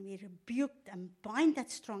pray, and we rebuked and bind that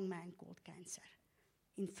strong man called cancer,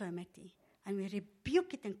 infirmity. And we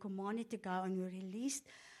rebuked it and commanded it to go, and we released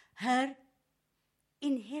her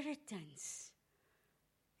inheritance.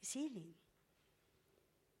 It's healing.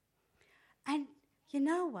 And you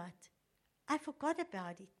know what? I forgot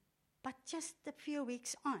about it. But just a few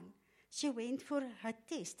weeks on, she went for her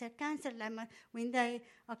test, her cancer. When they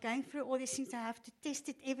are going through all these things, they have to test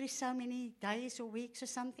it every so many days or weeks or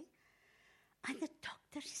something. And the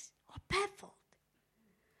doctors are baffled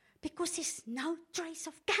because there's no trace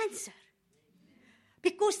of cancer.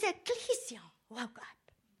 Because the ecclesia woke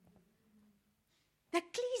up. The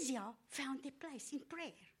ecclesia found a place in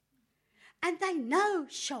prayer. And they know,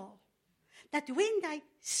 Shaw, that when they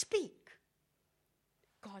speak,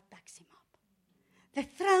 God backs him up. The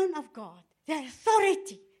throne of God, the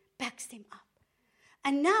authority backs them up.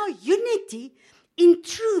 And now unity in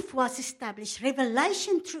truth was established.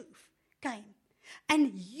 Revelation truth came.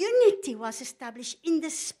 And unity was established in the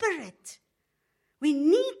Spirit. We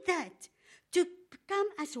need that to become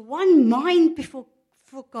as one mind before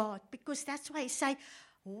God. Because that's why I say,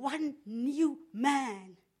 one new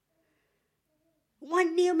man.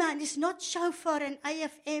 One new man. It's not shofar and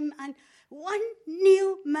AFM and one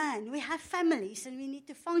new man. We have families and we need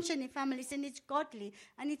to function in families, and it's godly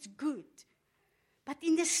and it's good. But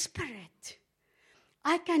in the Spirit.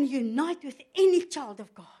 I can unite with any child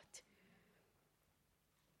of God.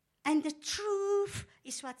 And the truth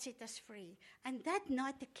is what set us free. And that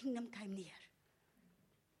night the kingdom came near.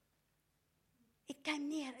 It came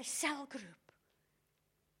near, a cell group.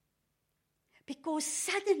 Because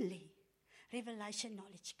suddenly, revelation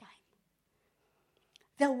knowledge came.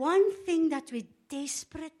 The one thing that we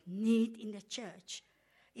desperately need in the church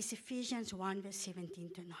is Ephesians 1 verse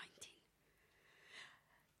 17 to 19.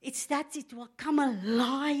 It's that it will come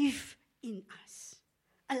alive in us.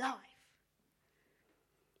 Alive.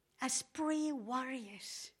 As prayer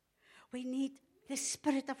warriors, we need the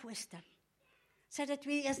spirit of wisdom. So that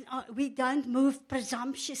we don't move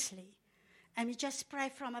presumptuously. And we just pray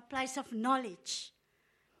from a place of knowledge.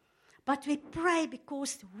 But we pray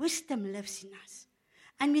because wisdom lives in us.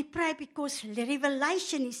 And we pray because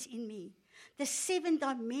revelation is in me. The 7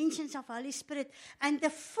 dimensions of Holy Spirit and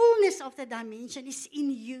the fullness of the dimension is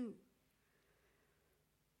in you.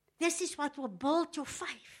 This is what will build your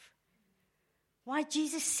faith. Why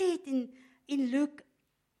Jesus said in Luke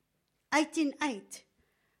 18:8,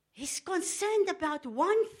 He's concerned about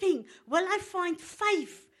one thing. Will I find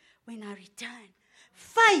faith when I return?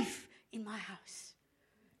 Faith in my house.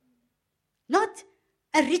 Not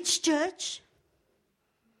a rich church.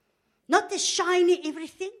 Not a shiny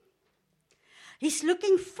everything. He's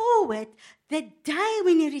looking forward the day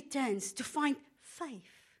when He returns to find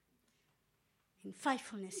faith. In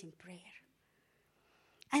faithfulness in prayer.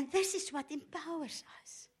 And this is what empowers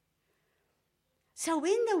us. So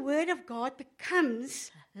when the Word of God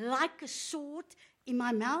becomes like a sword in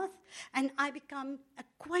my mouth, and I become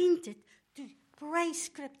acquainted to pray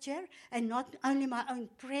Scripture, and not only my own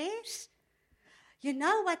prayers, you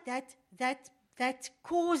know what that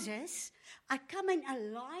causes? I come in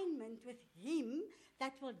alignment with Him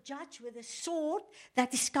that will judge with a sword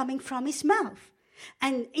that is coming from His mouth.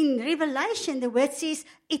 And in Revelation, the Word says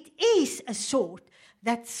it is a sword.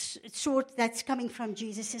 That's coming from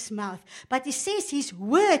Jesus' mouth. But He says His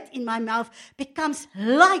word in my mouth becomes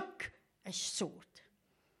like a sword.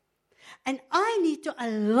 And I need to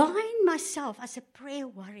align myself as a prayer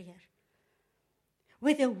warrior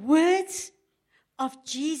with the words of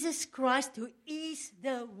Jesus Christ, who is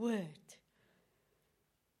the Word.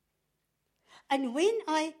 And when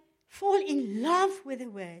I fall in love with the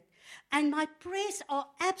Word, and my prayers are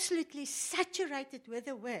absolutely saturated with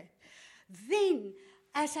the Word, then,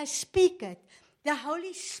 as I speak it, the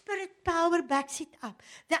Holy Spirit power backs it up.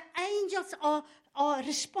 The angels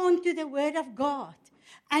respond to the Word of God.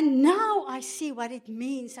 And now I see what it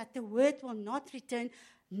means, that the Word will not return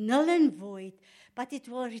null and void, but it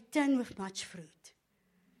will return with much fruit.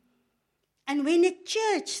 And when a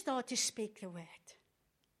church starts to speak the Word,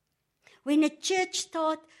 when a church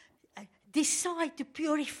decide to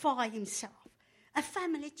purify himself,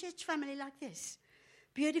 church family like this,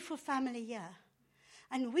 beautiful family here,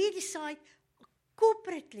 and we decide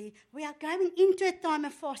corporately, we are going into a time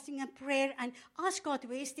of fasting and prayer and ask God,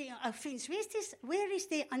 where's the offense? Where is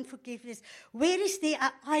the unforgiveness? Where is the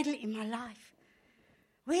idol in my life?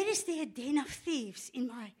 Where is the den of thieves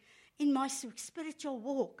in my spiritual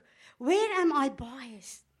walk? Where am I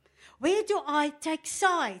biased? Where do I take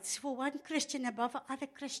sides for one Christian above another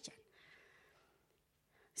Christian?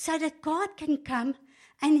 So that God can come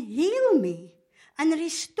and heal me and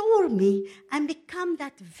restore me and become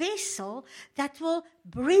that vessel that will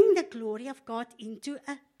bring the glory of God into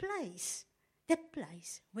a place. The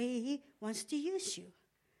place where He wants to use you.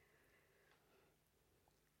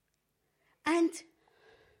 And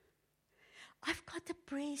I've got a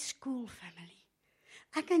prayer school, family.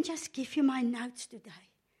 I can just give you my notes today.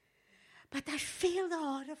 But I feel the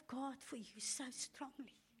heart of God for you so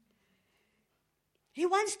strongly. He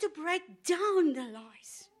wants to break down the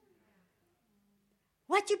lies.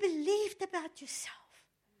 What you believed about yourself.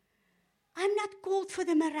 I'm not called for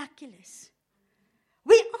the miraculous.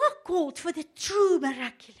 We are called for the true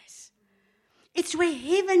miraculous. It's where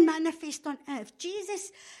heaven manifests on earth.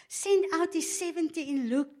 Jesus sent out His 70 in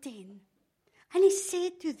Luke 10. And He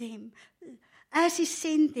said to them, as He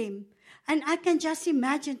sent them, and I can just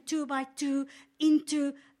imagine 2 by 2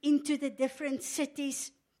 into the different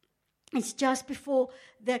cities. It's just before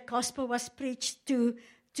the gospel was preached to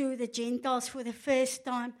the Gentiles for the first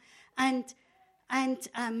time, and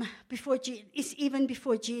even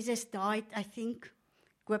before Jesus died, I think.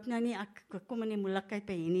 Ek hoop nou nie ek kom in die moeilikheid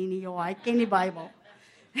by hierdie nie. Ja, hy ken die Bybel.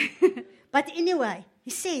 But anyway,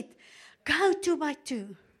 He said, go 2 by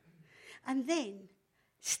 2, and then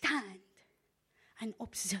stand and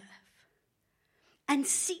observe and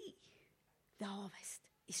see the harvest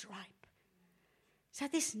is ripe. So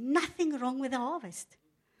there's nothing wrong with the harvest.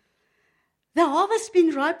 The harvest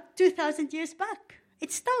been ripe 2,000 years back.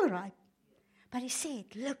 It's still ripe. But he said,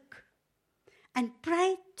 look, and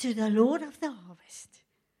pray to the Lord of the harvest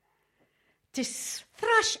to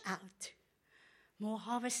thrush out more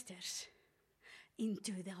harvesters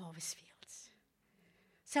into the harvest fields.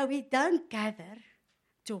 So we don't gather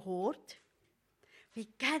to hoard, we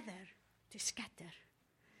gather to scatter.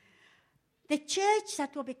 The church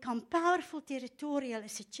that will become powerful territorial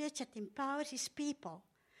is a church that empowers his people,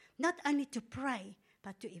 not only to pray,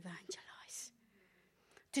 but to evangelize.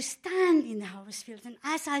 To stand in the harvest field. And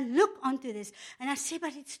as I look onto this, and I say,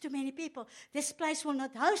 but it's too many people. This place will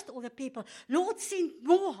not host all the people. Lord, send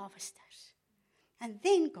more harvesters. And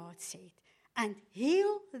then God said, and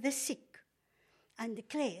heal the sick and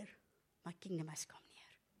declare, my kingdom has come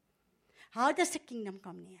near. How does the kingdom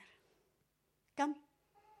come near? Come.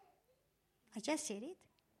 I just said it.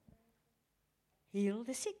 Heal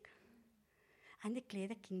the sick and declare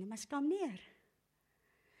the kingdom has come near.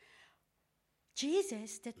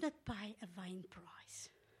 Jesus did not pay a vain price.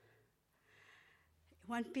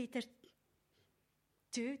 1 Peter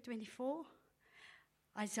 2:24,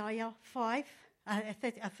 Isaiah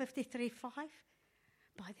 53:5.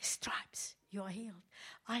 By the stripes you are healed.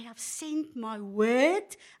 I have sent my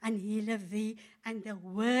word and healed thee, and the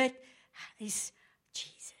word is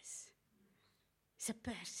Jesus. It's a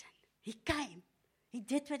person. He came. He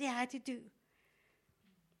did what he had to do.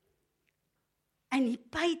 And he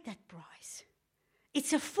paid that price.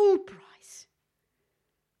 It's a full price.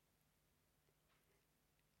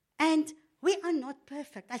 And we are not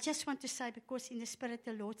perfect. I just want to say, because in the Spirit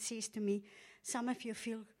the Lord says to me, some of you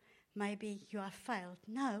feel maybe you have failed.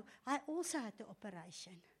 No, I also had the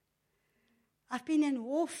operation. I've been in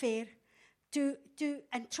warfare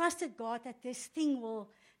and trusted God that this thing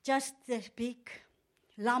will just, this big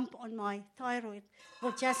lump on my thyroid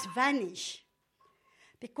will just vanish.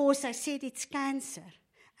 Because I said it's cancer.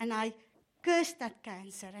 And I cursed that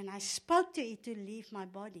cancer and I spoke to it to leave my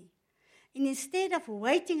body. And instead of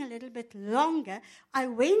waiting a little bit longer, I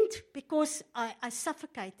went because I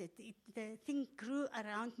suffocated. The thing grew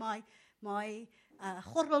around my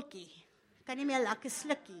gordeltjie. Kan nie meer lekker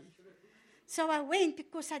slukkie. So I went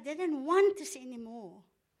because I didn't want this anymore.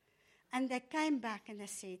 And they came back and they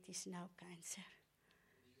said, there's no cancer.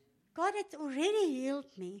 God had already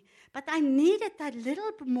healed me, but I needed that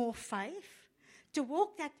little bit more faith to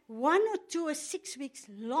walk that 1 or 2 or 6 weeks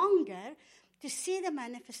longer to see the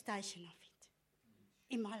manifestation of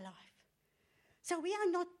it in my life. So we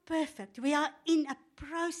are not perfect. We are in a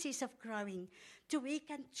process of growing till we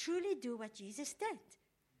can truly do what Jesus did.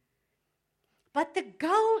 But the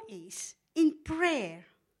goal is, in prayer,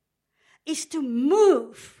 is to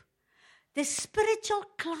move the spiritual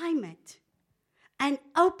climate and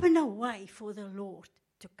open a way for the Lord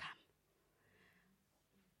to come.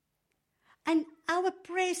 And our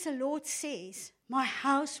prayers, the Lord says, my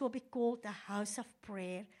house will be called the house of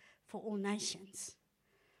prayer for all nations.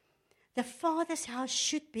 The Father's house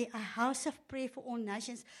should be a house of prayer for all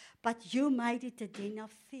nations, but you made it a den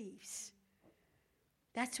of thieves.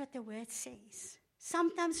 That's what the word says.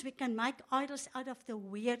 Sometimes we can make idols out of the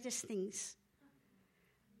weirdest things.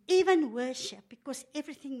 Even worship, because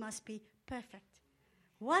everything must be perfect.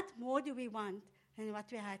 What more do we want than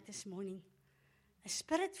what we had this morning? A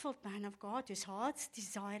spirit-filled man of God whose heart's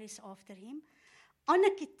desire is after him, on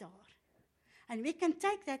a guitar. And we can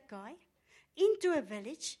take that guy into a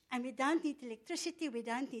village, and we don't need electricity, we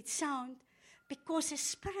don't need sound, because the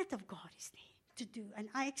Spirit of God is there to do. And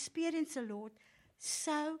I experienced the Lord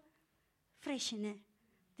so fresh in it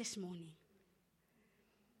this morning.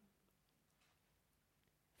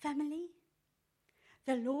 Family,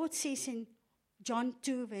 the Lord says in John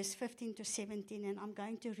 2, verse 15 to 17, and I'm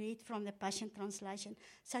going to read from the Passion Translation.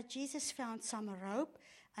 So Jesus found some rope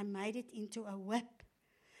and made it into a whip.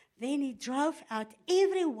 Then he drove out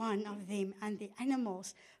every one of them and the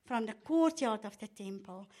animals from the courtyard of the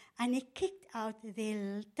temple, and he kicked out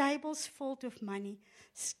their tables filled with money,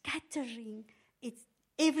 scattering it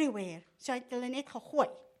everywhere. So hy het hulle net gegooi.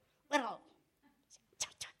 Oral.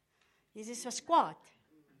 Jesus was kwaad.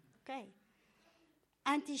 Okay.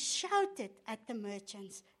 And he shouted at the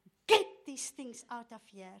merchants, get these things out of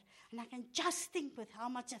here. And I can just think with how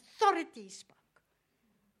much authority he spoke.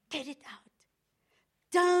 Get it out.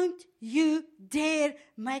 Don't you dare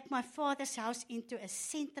make my Father's house into a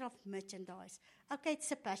center of merchandise. Okay,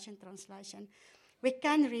 it's a Passion Translation. We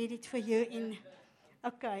can read it for you in...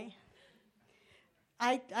 Okay.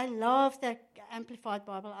 I love the Amplified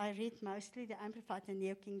Bible. I read mostly the Amplified and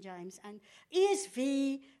New King James. And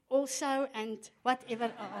ESV also, and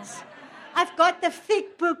whatever else. I've got the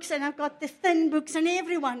thick books and I've got the thin books and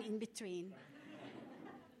everyone in between.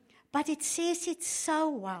 But it says it so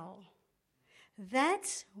well.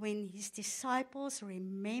 That's when his disciples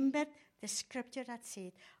remembered the scripture that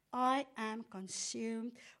said, I am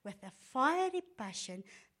consumed with a fiery passion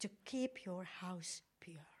to keep your house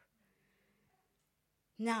pure.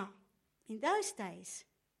 Now, in those days,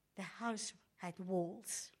 the house had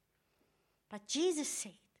walls. But Jesus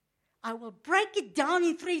said, I will break it down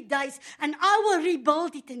in 3 days and I will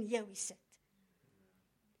rebuild it. And here we sit.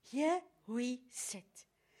 Here we sit.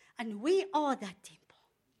 And we are that temple.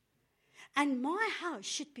 And my house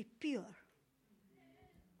should be pure.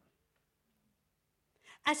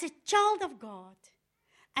 As a child of God,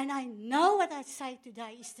 and I know what I say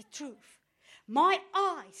today is the truth, my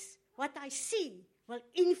eyes, what I see, will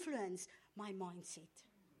influence my mindset.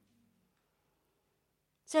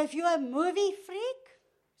 So if you're a movie freak,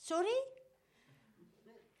 sorry,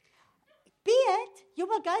 be it, you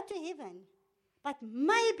will go to heaven. But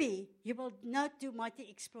maybe you will not do mighty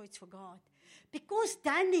exploits for God. Because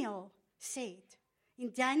Daniel said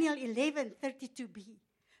in Daniel 11:32b,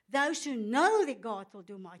 those who know their God will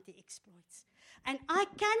do mighty exploits. And I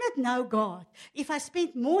cannot know God if I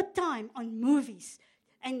spend more time on movies.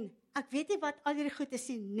 En ek weet nie wat al hierdie goed is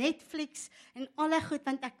in Netflix en alle goed,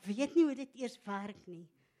 want ek weet nie hoe dit eers werk nie.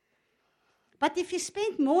 But if you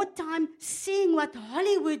spend more time seeing what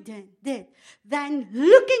Hollywood did than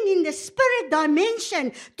looking in the spirit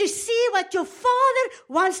dimension to see what your Father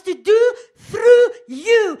wants to do through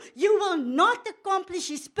you, you will not accomplish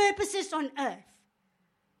His purposes on earth.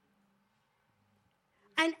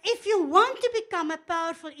 And if you want to become a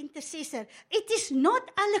powerful intercessor, it is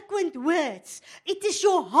not eloquent words. It is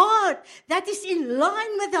your heart that is in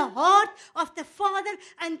line with the heart of the Father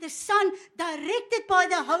and the Son, directed by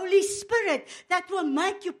the Holy Spirit, that will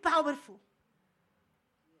make you powerful.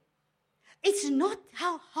 It's not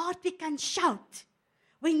how hard we can shout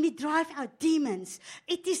when we drive out demons.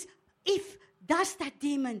 It is does that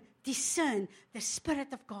demon discern the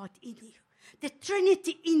Spirit of God in you? The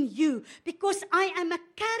Trinity in you, because I am a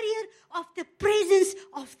carrier of the presence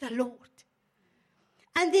of the Lord.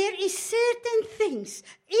 And there is certain things,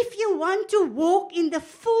 if you want to walk in the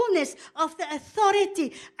fullness of the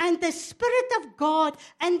authority and the Spirit of God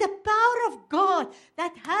and the power of God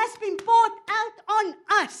that has been poured out on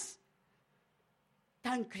us,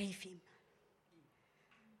 don't grieve Him.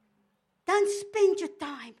 Don't spend your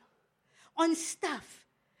time on stuff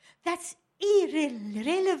that's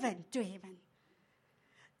irrelevant to heaven.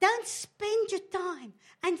 Don't spend your time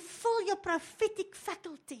and fill your prophetic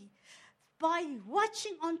faculty by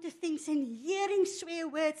watching onto things and hearing swear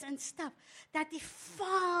words and stuff that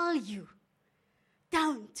defile you.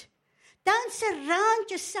 Don't. Don't surround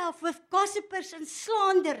yourself with gossipers and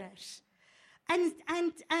slanderers and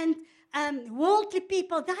worldly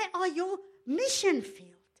people. They are your mission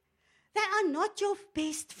field. They are not your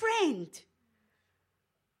best friend.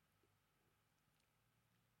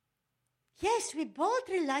 Yes, we build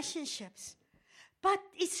relationships, but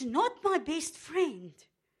it's not my best friend.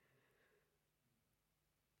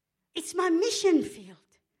 It's my mission field.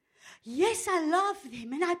 Yes, I love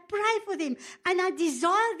them and I pray for them and I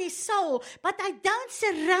desire their soul, but I don't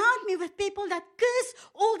surround me with people that curse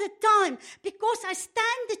all the time because I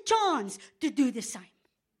stand the chance to do the same.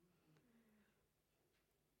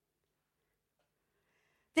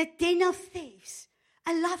 The den of thieves.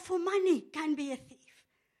 A love for money can be a thief.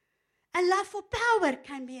 A love for power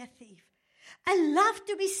can be a thief. A love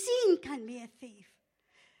to be seen can be a thief.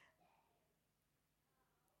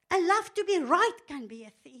 A love to be right can be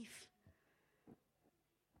a thief.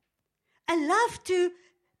 A love to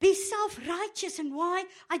be self-righteous and why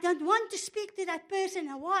I don't want to speak to that person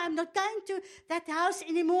and why I'm not going to that house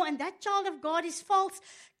anymore and that child of God is false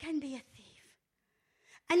can be a thief.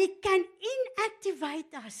 And it can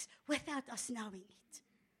inactivate us without us knowing it.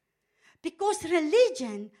 Because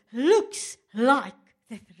religion looks like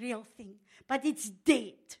the real thing, but it's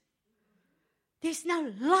dead. There's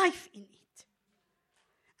no life in it.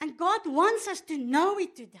 And God wants us to know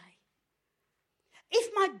it today.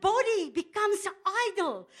 If my body becomes an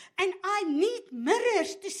idol and I need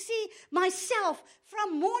mirrors to see myself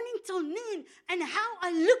from morning till noon and how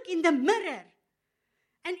I look in the mirror,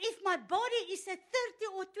 and if my body is a 30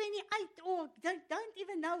 or 28 or don't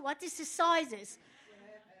even know what is the sizes.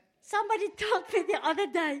 Somebody told me the other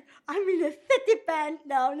day, I'm in a 30 band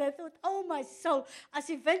now, and I thought, oh my soul, as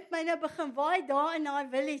die wind my nou begin waai daar in our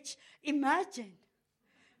village, imagine,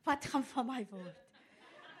 wat gaan van my word.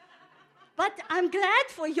 But I'm glad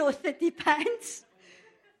for your 30 bands.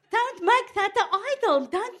 Don't make that an idol.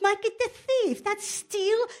 Don't make it a thief. That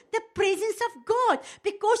steal the presence of God.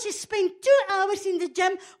 Because you spend 2 hours in the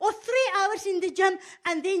gym or 3 hours in the gym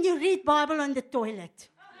and then you read Bible on the toilet.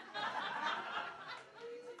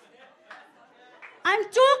 I'm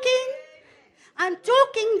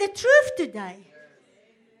talking the truth today.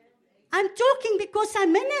 I'm talking because I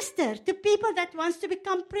minister to people that wants to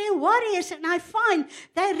become prayer warriors, and I find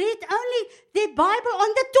they read only their Bible on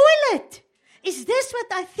the toilet. Is this what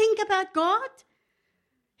I think about God?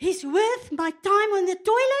 He's worth my time on the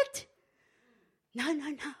toilet? No,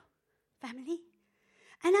 family.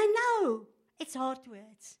 And I know it's hard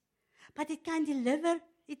words, but it can deliver.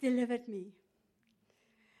 It delivered me.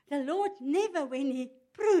 The Lord never, when He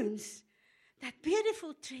prunes that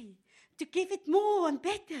beautiful tree, to give it more and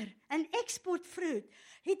better and export fruit,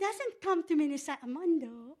 He doesn't come to me and say,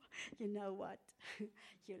 Amanda, you know what?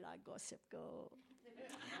 You like gossip, girl.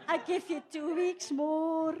 I give you 2 weeks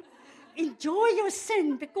more. Enjoy your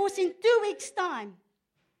sin, because in 2 weeks' time,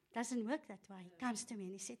 doesn't work that way. He comes to me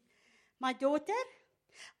and he said, my daughter,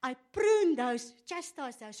 I prune those,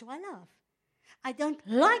 chastise those who I love. I don't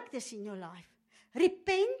like this in your life.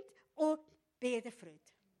 Repent or bear the fruit,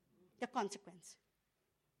 the consequence.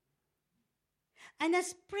 And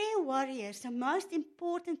as prayer warriors, the most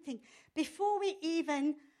important thing, before we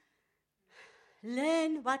even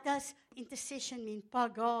learn what does intercession mean,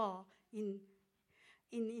 paga in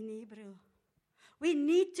Hebrew, we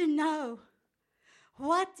need to know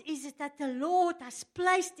what is it that the Lord has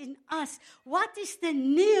placed in us. What is the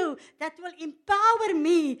new that will empower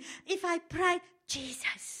me if I pray,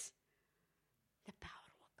 Jesus, the power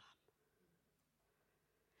will come.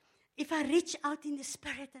 If I reach out in the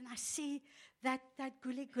Spirit and I see that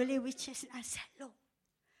gully witches, and I say, Lord,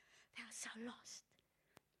 they are so lost.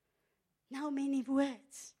 Now many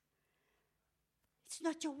words. It's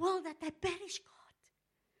not your will that they perish,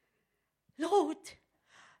 God. Lord,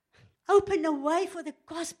 open a way for the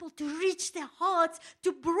gospel to reach their hearts,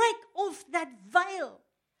 to break off that veil.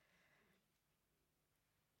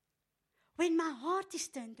 When my heart is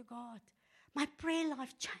turned to God, my prayer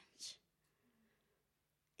life changes.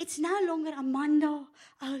 It's no longer Amanda,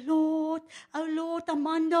 oh Lord,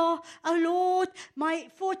 Amanda, oh Lord, my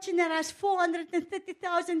Fortuner has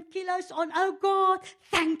 430,000 kilos on, oh God,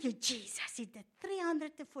 thank you, Jesus, He did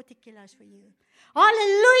 340 kilos for you.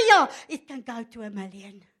 Hallelujah, it can go to 1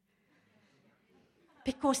 million.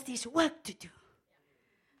 Because there's work to do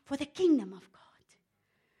for the kingdom of God.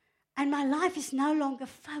 And my life is no longer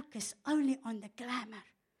focused only on the glamour.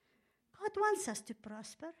 God wants us to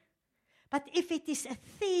prosper. But if it is a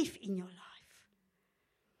thief in your life,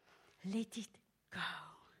 let it go.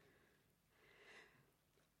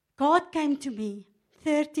 God came to me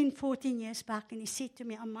 13, 14 years back and He said to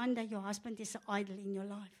me, Amanda, your husband is an idol in your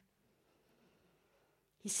life.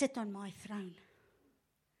 He sat on my throne.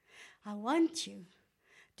 I want you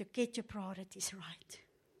to get your priorities right.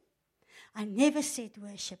 I never said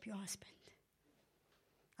worship your husband.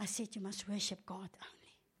 I said you must worship God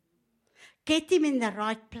only. Get him in the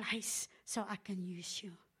right place so I can use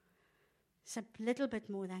you. It's a little bit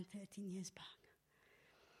more than 13 years back.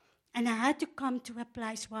 And I had to come to a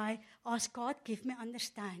place where I asked God, give me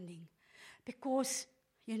understanding. Because,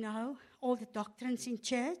 all the doctrines in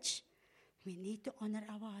church, we need to honor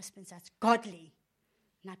our husbands. That's godly.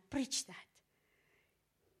 And I preached that.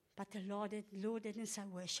 But the Lord didn't say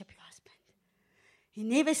worship your husband. He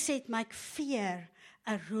never said make fear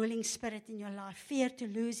a ruling spirit in your life. Fear to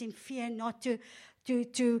lose him. Fear not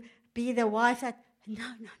to be the wife that... No.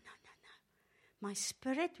 My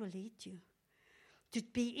Spirit will lead you to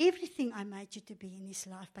be everything I made you to be in his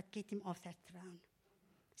life, but get him off that throne.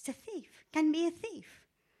 It's a thief. Can be a thief.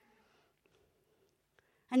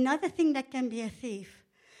 Another thing that can be a thief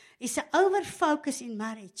is an over-focus in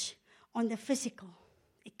marriage on the physical.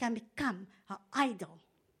 It can become an idol.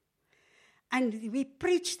 And we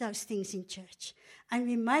preach those things in church. And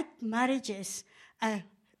we make marriages an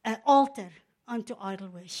altar unto idol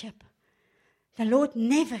worship. The Lord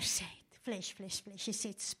never said, flesh. He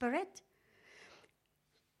said, spirit,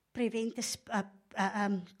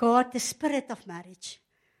 guard the spirit of marriage.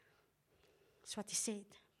 That's what He said.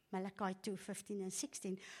 Malachi 2:15 and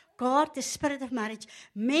 16. Guard the spirit of marriage.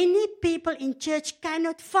 Many people in church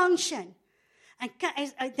cannot function. And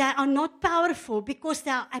they are not powerful because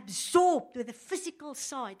they are absorbed with the physical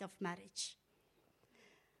side of marriage.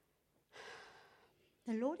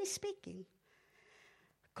 The Lord is speaking.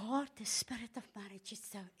 God, the spirit of marriage,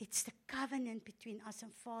 it's the covenant between us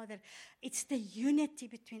and Father. It's the unity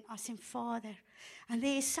between us and Father. And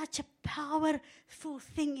there is such a powerful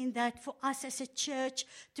thing in that for us as a church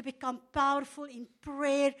to become powerful in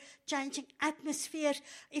prayer, changing atmospheres.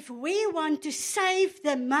 If we want to save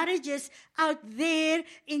the marriages out there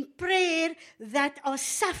in prayer that are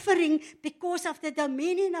suffering because of the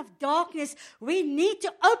dominion of darkness, we need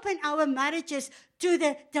to open our marriages to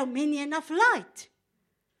the dominion of light.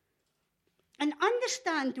 And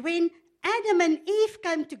understand, when Adam and Eve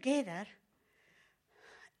came together,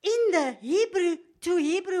 in the two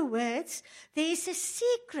Hebrew words, there is a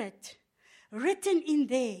secret written in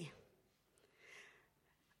there.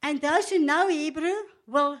 And those who know Hebrew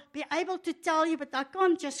will be able to tell you, but I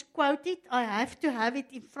can't just quote it. I have to have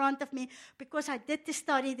it in front of me because I did the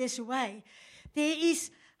study this way. There is,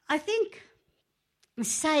 I think,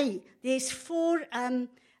 there's 4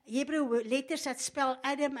 Hebrew letters that spell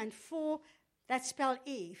Adam and 4 that spell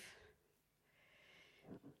Eve.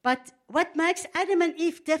 But what makes Adam and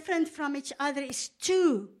Eve different from each other is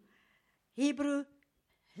 2 Hebrew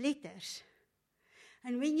letters.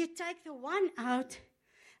 And when you take the one out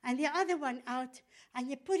and the other one out, and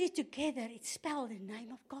you put it together, it spells the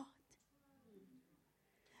name of God.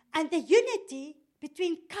 And the unity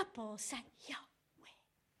between couples say Yahweh.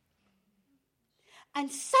 And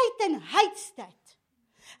Satan hates that.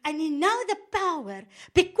 And he knows the power,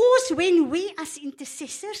 because when we as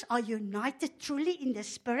intercessors are united truly in the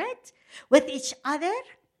Spirit with each other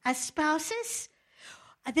as spouses,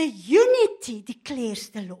 the unity declares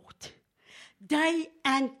the Lord day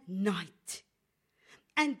and night.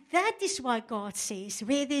 And that is why God says,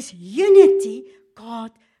 where there's unity,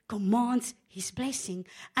 God commands His blessing.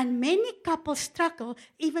 And many couples struggle,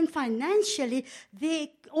 even financially.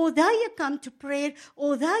 Although you come to prayer,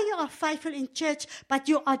 although you are faithful in church, but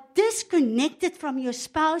you are disconnected from your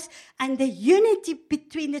spouse, and the unity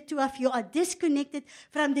between the two of you are disconnected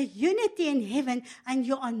from the unity in heaven, and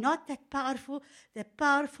you are not that powerful, the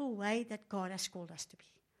powerful way that God has called us to be.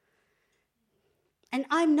 And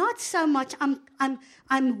I'm not so much,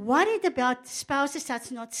 I'm worried about spouses that's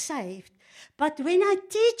not saved. But when I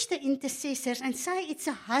teach the intercessors and say it's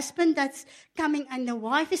a husband that's coming and the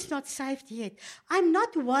wife is not saved yet, I'm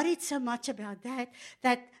not worried so much about that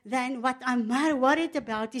than what I'm more worried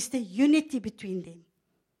about is the unity between them.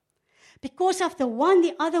 Because of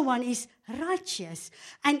the other one is righteous.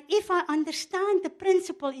 And if I understand the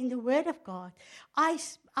principle in the Word of God, I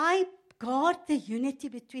guard the unity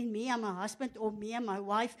between me and my husband or me and my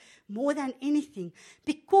wife more than anything,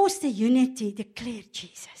 because the unity declares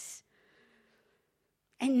Jesus.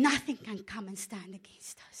 And nothing can come and stand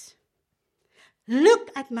against us.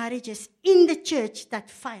 Look at marriages in the church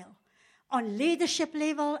that fail on leadership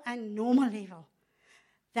level and normal level.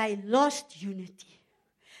 They lost unity.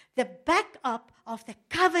 The backup of the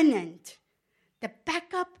covenant, the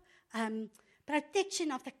backup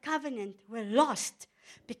protection of the covenant were lost,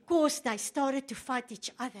 because they started to fight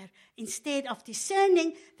each other instead of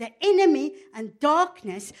discerning the enemy and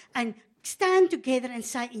darkness and stand together and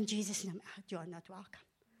say, in Jesus' name, you are not welcome.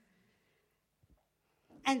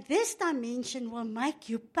 And this dimension will make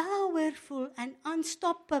you powerful and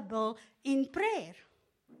unstoppable in prayer.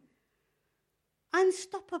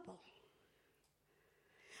 Unstoppable.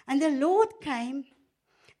 And the Lord came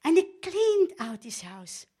and He cleaned out His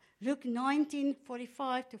house. Luke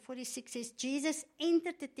 19:45-46 says, Jesus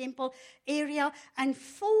entered the temple area and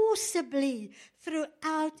forcibly threw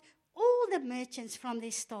out all the merchants from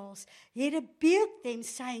their stalls. He rebuked them,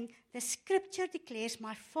 saying, the scripture declares,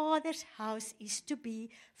 my Father's house is to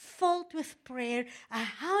be filled with prayer, a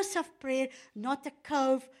house of prayer, not a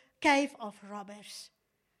cave of robbers.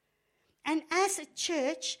 And as a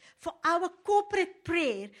church, for our corporate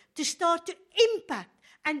prayer to start to impact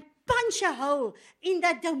and punch a hole in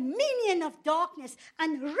that dominion of darkness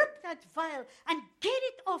and rip that veil and get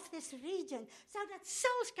it off this region so that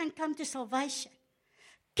souls can come to salvation.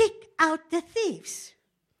 Kick out the thieves.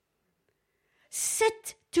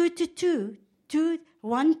 Sit 2 to 2,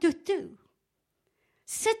 1 to 2.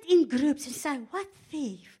 Sit in groups and say, what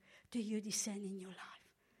thief do you discern in your life?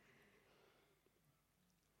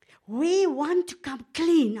 We want to come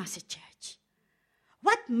clean as a church.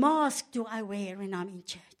 What mask do I wear when I'm in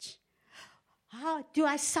church? Do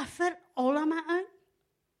I suffer all on my own?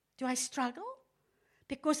 Do I struggle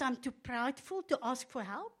because I'm too prideful to ask for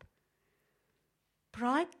help?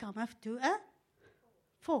 Pride cometh to a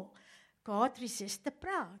fall. God resists the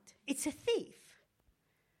proud. It's a thief.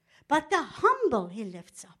 But the humble He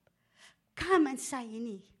lifts up. Come and say,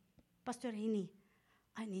 Pastor Henny,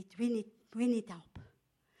 we need help.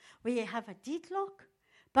 We have a deadlock.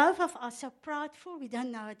 Both of us are prideful. We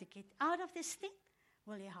don't know how to get out of this thing.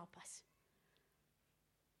 Will you help us?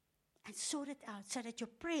 And sort it out so that your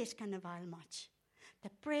prayers can avail much. The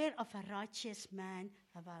prayer of a righteous man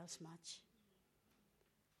avails much.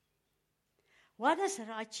 What does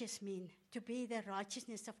righteous mean? To be the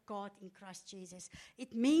righteousness of God in Christ Jesus.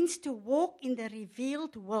 It means to walk in the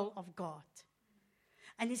revealed will of God.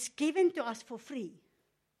 And it's given to us for free.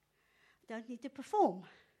 Don't need to perform.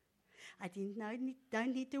 I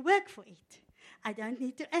don't need to work for it. I don't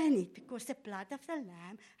need to earn it because the blood of the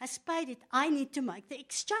Lamb has paid it. I need to make the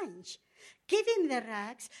exchange. Give him the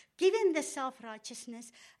rags, give him the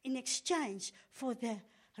self-righteousness in exchange for the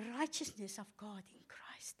righteousness of God in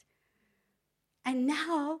Christ. And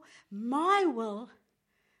now my will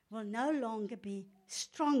no longer be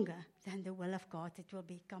stronger than the will of God. It will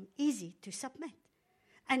become easy to submit.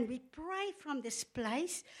 And we pray from this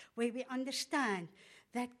place where we understand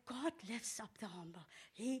that God lifts up the humble.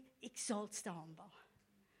 He exalts the humble.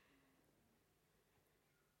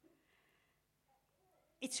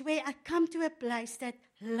 It's where I come to a place that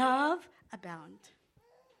love abounds.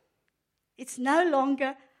 It's no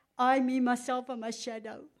longer I, me, myself, and my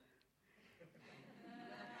shadow.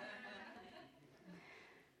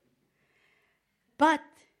 But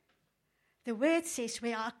the word says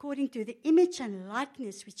we are according to the image and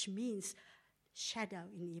likeness, which means shadow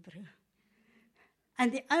in Hebrew.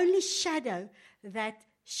 And the only shadow that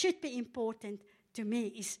should be important to me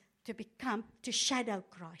is to shadow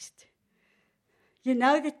Christ. You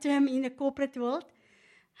know the term in the corporate world?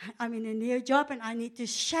 I'm in a new job and I need to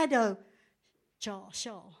shadow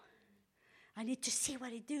Shaw. I need to see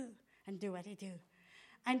what he do and do what he do.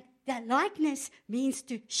 And that likeness means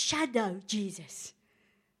to shadow Jesus.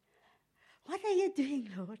 What are you doing,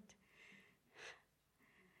 Lord?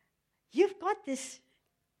 You've got this.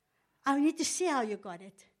 I need to see how you got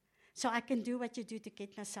it so I can do what you do to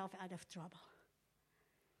get myself out of trouble.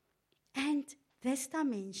 And this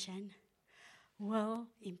dimension will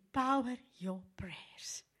empower your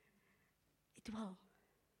prayers. It will.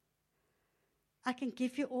 I can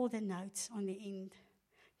give you all the notes on the end.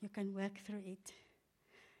 You can work through it.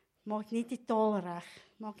 Maak nie die taal reg.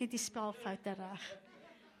 Maak nie die spelfoute reg.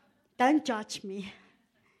 Don't judge me.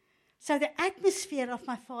 So the atmosphere of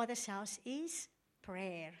my Father's house is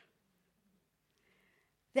prayer.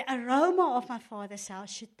 The aroma of my Father's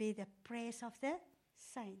house should be the prayers of the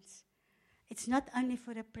saints. It's not only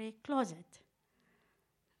for the prayer closet.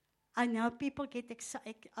 I know people get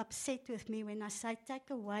upset with me when I say, take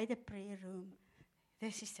away the prayer room.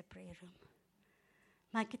 This is the prayer room.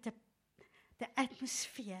 Make it the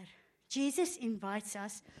atmosphere. Jesus invites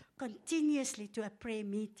us continuously to a prayer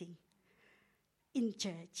meeting in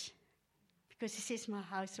church. Because he says, my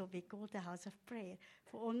house will be called the house of prayer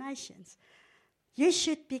for all nations. You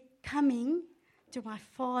should be coming to my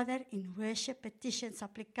Father in worship, petition,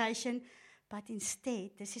 supplication. But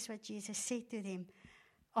instead, this is what Jesus said to them,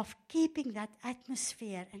 of keeping that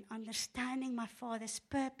atmosphere and understanding my Father's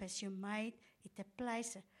purpose, you made it a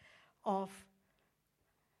place of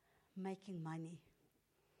making money.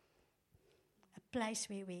 A place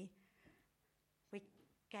where we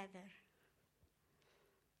gather.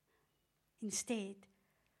 Instead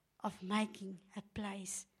of making a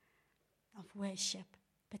place of worship,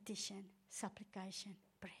 petition, supplication,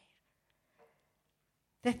 prayer.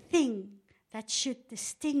 The thing that should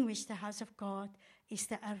distinguish the house of God is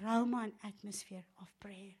the aroma and atmosphere of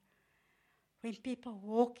prayer. When people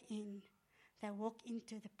walk in, they walk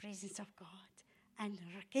into the presence of God. And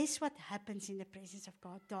guess what happens in the presence of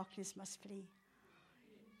God? Darkness must flee.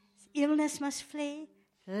 Illness must flee.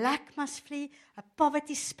 Lack must flee. A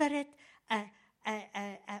poverty spirit. A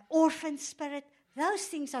orphan spirit. Those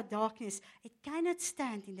things are darkness. It cannot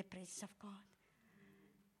stand in the presence of God.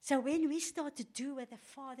 So when we start to do what the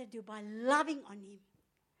Father do by loving on Him,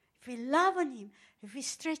 if we love on Him, if we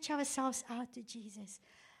stretch ourselves out to Jesus,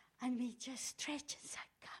 and we just stretch and say,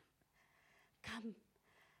 come,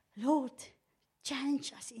 Lord,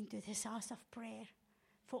 change us into this house of prayer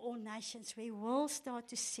for all nations. We will start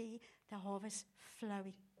to see the harvest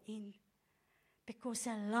flowing in. Because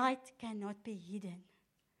the light cannot be hidden.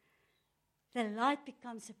 The light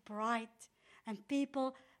becomes bright, and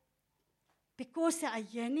people, because they are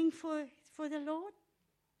yearning for the Lord,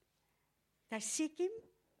 they seek Him,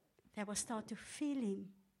 they will start to feel Him.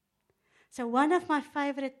 So one of my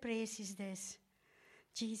favorite prayers is this: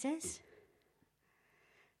 Jesus,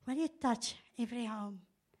 will you touch every home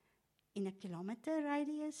in a kilometer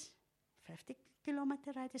radius, 50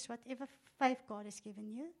 kilometer radius, whatever faith God has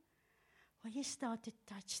given you? Will you start to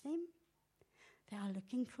touch them? They are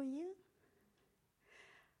looking for you.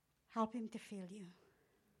 Help Him to feel you.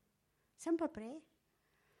 Simple prayer.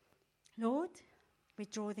 Lord, we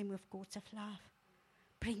draw them with cords of love.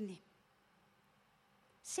 Bring them.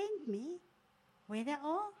 Send me where they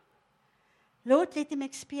are. Lord, let them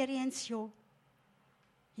experience your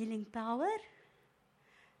healing power.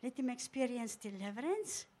 Let them experience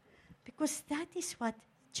deliverance. Because that is what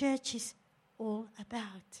church is all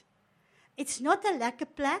about. It's not 'n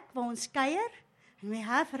lekker plek waar ons kuier en we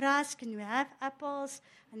have rusk and we have apples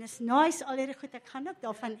and it's nice al hierdie goed, ek gaan ook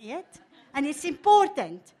daarvan eet. And it's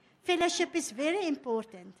important Fellowship is very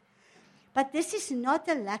important. But this is not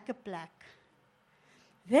a lacquer plaque.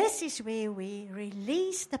 This is where we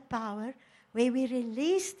release the power, where we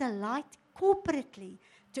release the light corporately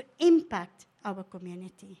to impact our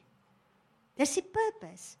community. Dis die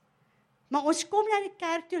purpose. Maar ons kom na die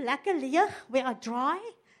kerk toe lekker leeg, we are dry,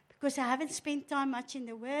 because I haven't spent time much in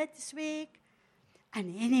the word this week. En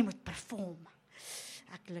Henny moet perform.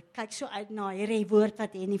 Ek kyk so uit na hierdie woord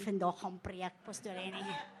wat Henny vandag gaan preek, Pastor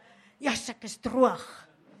Henny. Yes, ek is droog.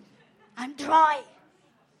 I'm dry.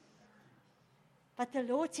 But the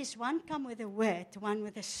Lord says, one come with a word, one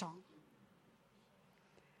with a song.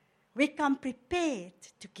 We come prepared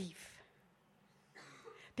to give.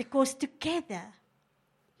 Because together,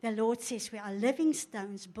 the Lord says we are living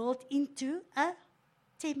stones built into a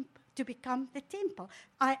temple, to become the temple.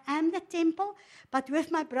 I am the temple, but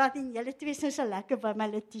with my brother, en julle twee is nou so lekker by my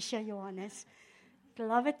Letitia Johannes. Ek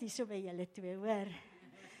love it hier so by julle twee, hoor.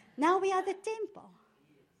 Now we are the temple.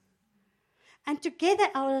 And together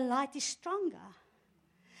our light is stronger.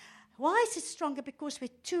 Why is it stronger? Because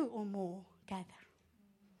we're two or more gather.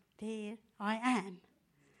 There I am.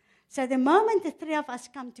 So the moment the three of us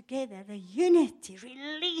come together, the unity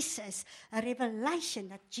releases a revelation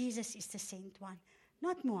that Jesus is the sent one.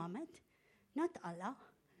 Not Muhammad, not Allah,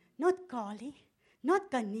 not Kali, not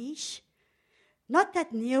Ganesh, not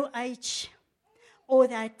that New Age or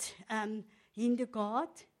that Hindu God,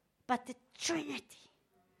 but the Trinity.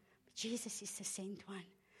 Jesus is the sent one.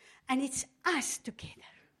 And it's us together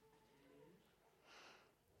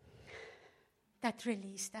that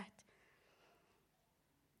release that.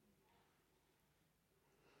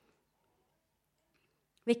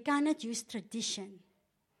 We cannot use tradition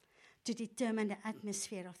to determine the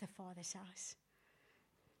atmosphere of the Father's house.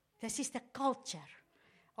 This is the culture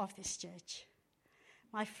of this church.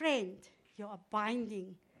 My friend, you are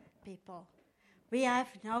binding people. We have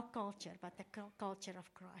no culture but the culture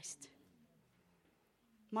of Christ.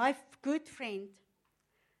 My good friend,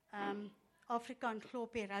 Afrikaan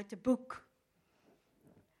Kloppie, wrote a book,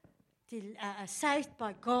 Saved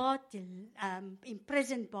by God,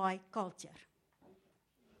 Imprisoned by Culture.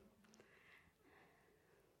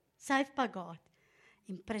 Saved by God,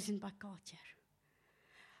 imprisoned by culture.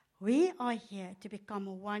 We are here to become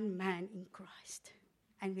one man in Christ.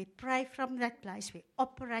 And we pray from that place, we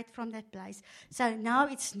operate from that place. So now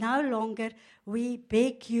it's no longer we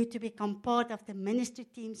beg you to become part of the ministry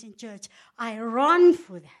teams in church. I run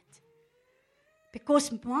for that.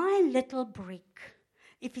 Because my little brick,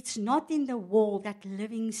 if it's not in the wall, that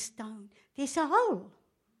living stone, there's a hole.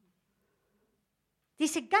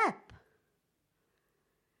 There's a gap.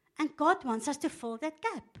 And God wants us to fill that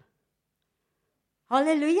gap.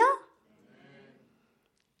 Hallelujah. Amen.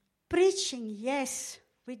 Preaching, yes.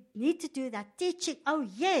 We need to do that. Teaching, oh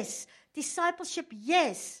yes. Discipleship,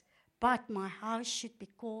 yes. But my house should be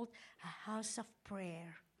called a house of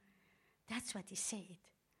prayer. That's what he said.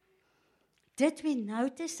 Did we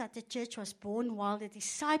notice that the church was born while the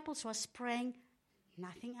disciples was praying?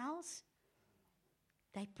 Nothing else.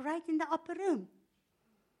 They prayed in the upper room.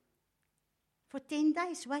 For 10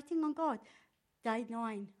 days, waiting on God. Day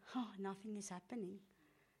 9, nothing is happening.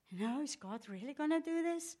 Is God really going to do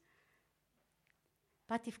this?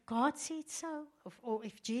 But if God said so, or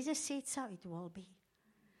if Jesus said so, it will be.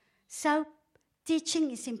 So,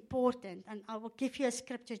 teaching is important, and I will give you a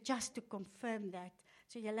scripture just to confirm that.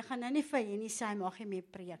 So, julle gaan nou nie vir Henny sê, hy mag nie meer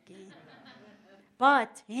preek nie.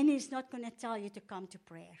 But, Henny is not going to tell you to come to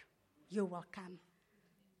prayer. You will come.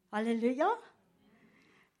 Hallelujah.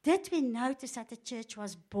 Did we notice that the church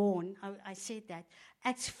was born? I said that.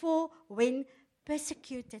 Acts 4, when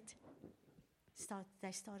persecuted,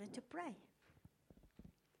 they started to pray.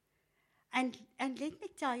 And let me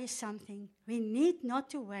tell you something. We need not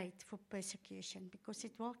to wait for persecution because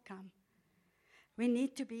it will come. We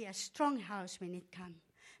need to be a strong house when it comes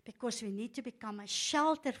because we need to become a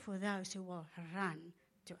shelter for those who will run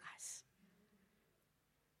to us.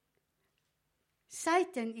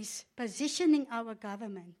 Satan is positioning our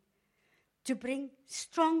government to bring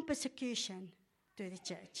strong persecution to the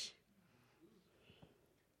church.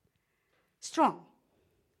 Strong.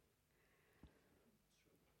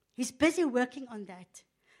 He's busy working on that.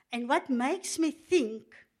 And what makes me think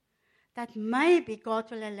that maybe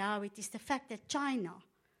God will allow it is the fact that China,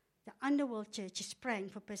 the underworld church, is praying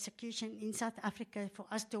for persecution in South Africa for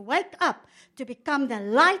us to wake up, to become the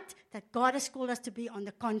light that God has called us to be on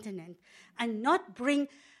the continent, and not bring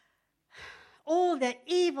all the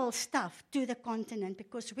evil stuff to the continent,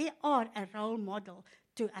 because we are a role model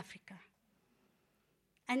to Africa.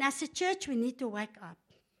 And as a church, we need to wake up.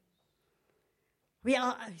 We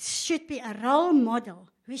should be a role model.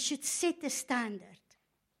 We should set the standard.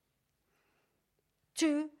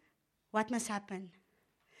 to what must happen.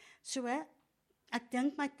 So, ek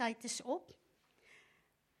dink my tyd is op.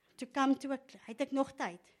 To come to het ek nog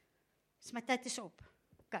tyd? So my tyd is op.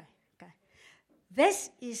 Okay.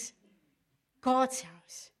 This is God's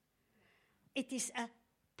house. It is a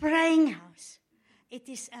praying house. It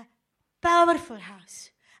is a powerful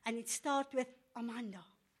house. And it starts with Amanda.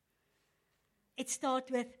 It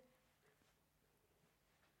starts with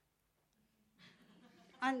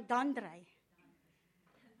Dandre.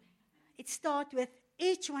 It starts with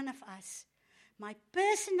each one of us. My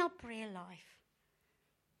personal prayer life.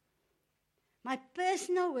 My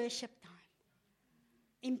personal worship time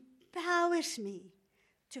empowers me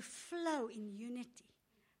to flow in unity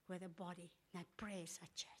with the body that prays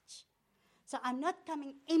at church. So I'm not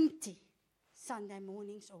coming empty Sunday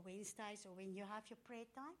mornings or Wednesdays or when you have your prayer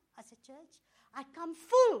time as a church. I come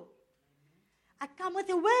full. I come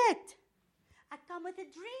with a word. I come with a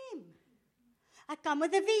dream. I come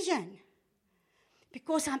with a vision.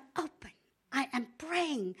 Because I'm open. I am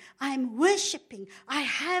praying. I am worshiping. I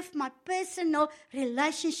have my personal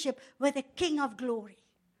relationship with the King of Glory.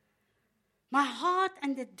 My heart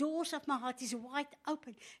and the doors of my heart is wide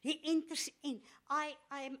open. He enters in. I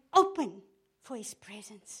am open for His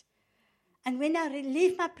presence. And when I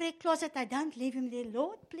leave my prayer closet, I don't leave Him there.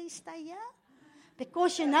 Lord, please stay here.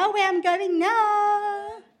 Because you know where I'm going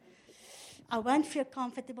now. I won't feel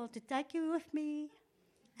comfortable to take you with me.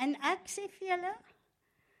 And ek sê vir julle,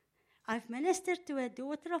 I've ministered to a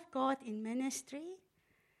daughter of God in ministry,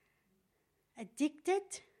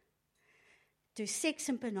 addicted to sex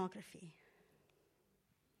and pornography.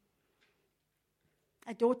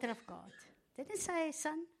 A daughter of God. Didn't say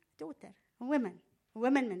son, daughter, a woman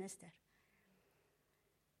minister.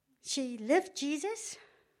 She lived Jesus,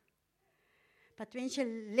 but when she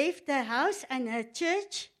left her house and her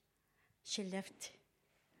church, she lived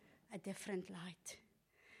a different light.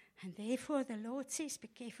 And therefore the Lord says, be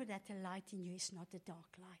careful that the light in you is not a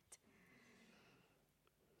dark light.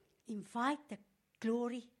 Invite the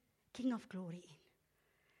glory, King of Glory in.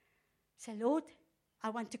 Say, Lord,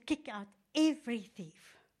 I want to kick out every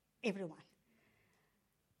thief, everyone.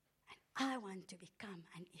 And I want to become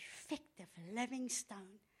an effective living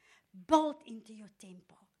stone built into your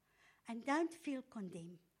temple. And don't feel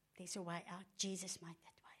condemned. There's a way out. Jesus made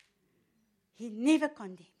that way. He never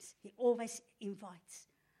condemns. He always invites.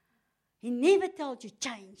 He never told you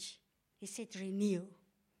change. He said renew,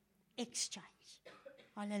 exchange.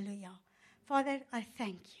 Hallelujah. Father, I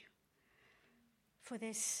thank you for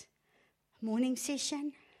this morning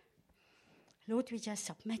session. Lord, we just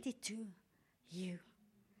submit it to you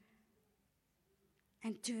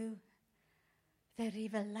and to the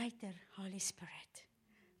Revelator, Holy Spirit,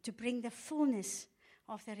 to bring the fullness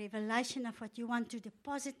of the revelation of what you want to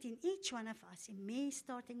deposit in each one of us, in me,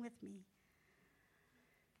 starting with me,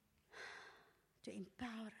 to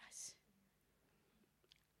empower us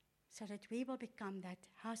so that we will become that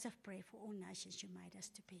house of prayer for all nations you made us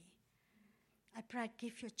to be. I pray,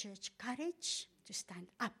 give your church courage to stand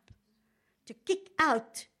up, to kick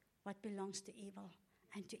out what belongs to evil,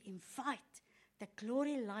 and to invite the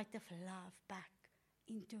glory light of love back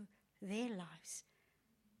into their lives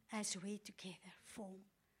as we together form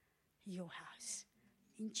your house.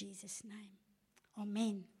 In Jesus' name.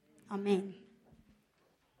 Amen. Amen.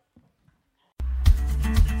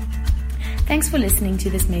 Thanks for listening to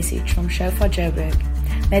this message from Shofar Joburg.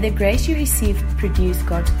 May the grace you receive produce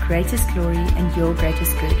God's greatest glory and your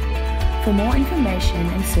greatest good. For more information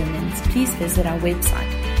and sermons, please visit our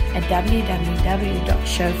website at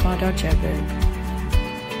www.shofar.joburg.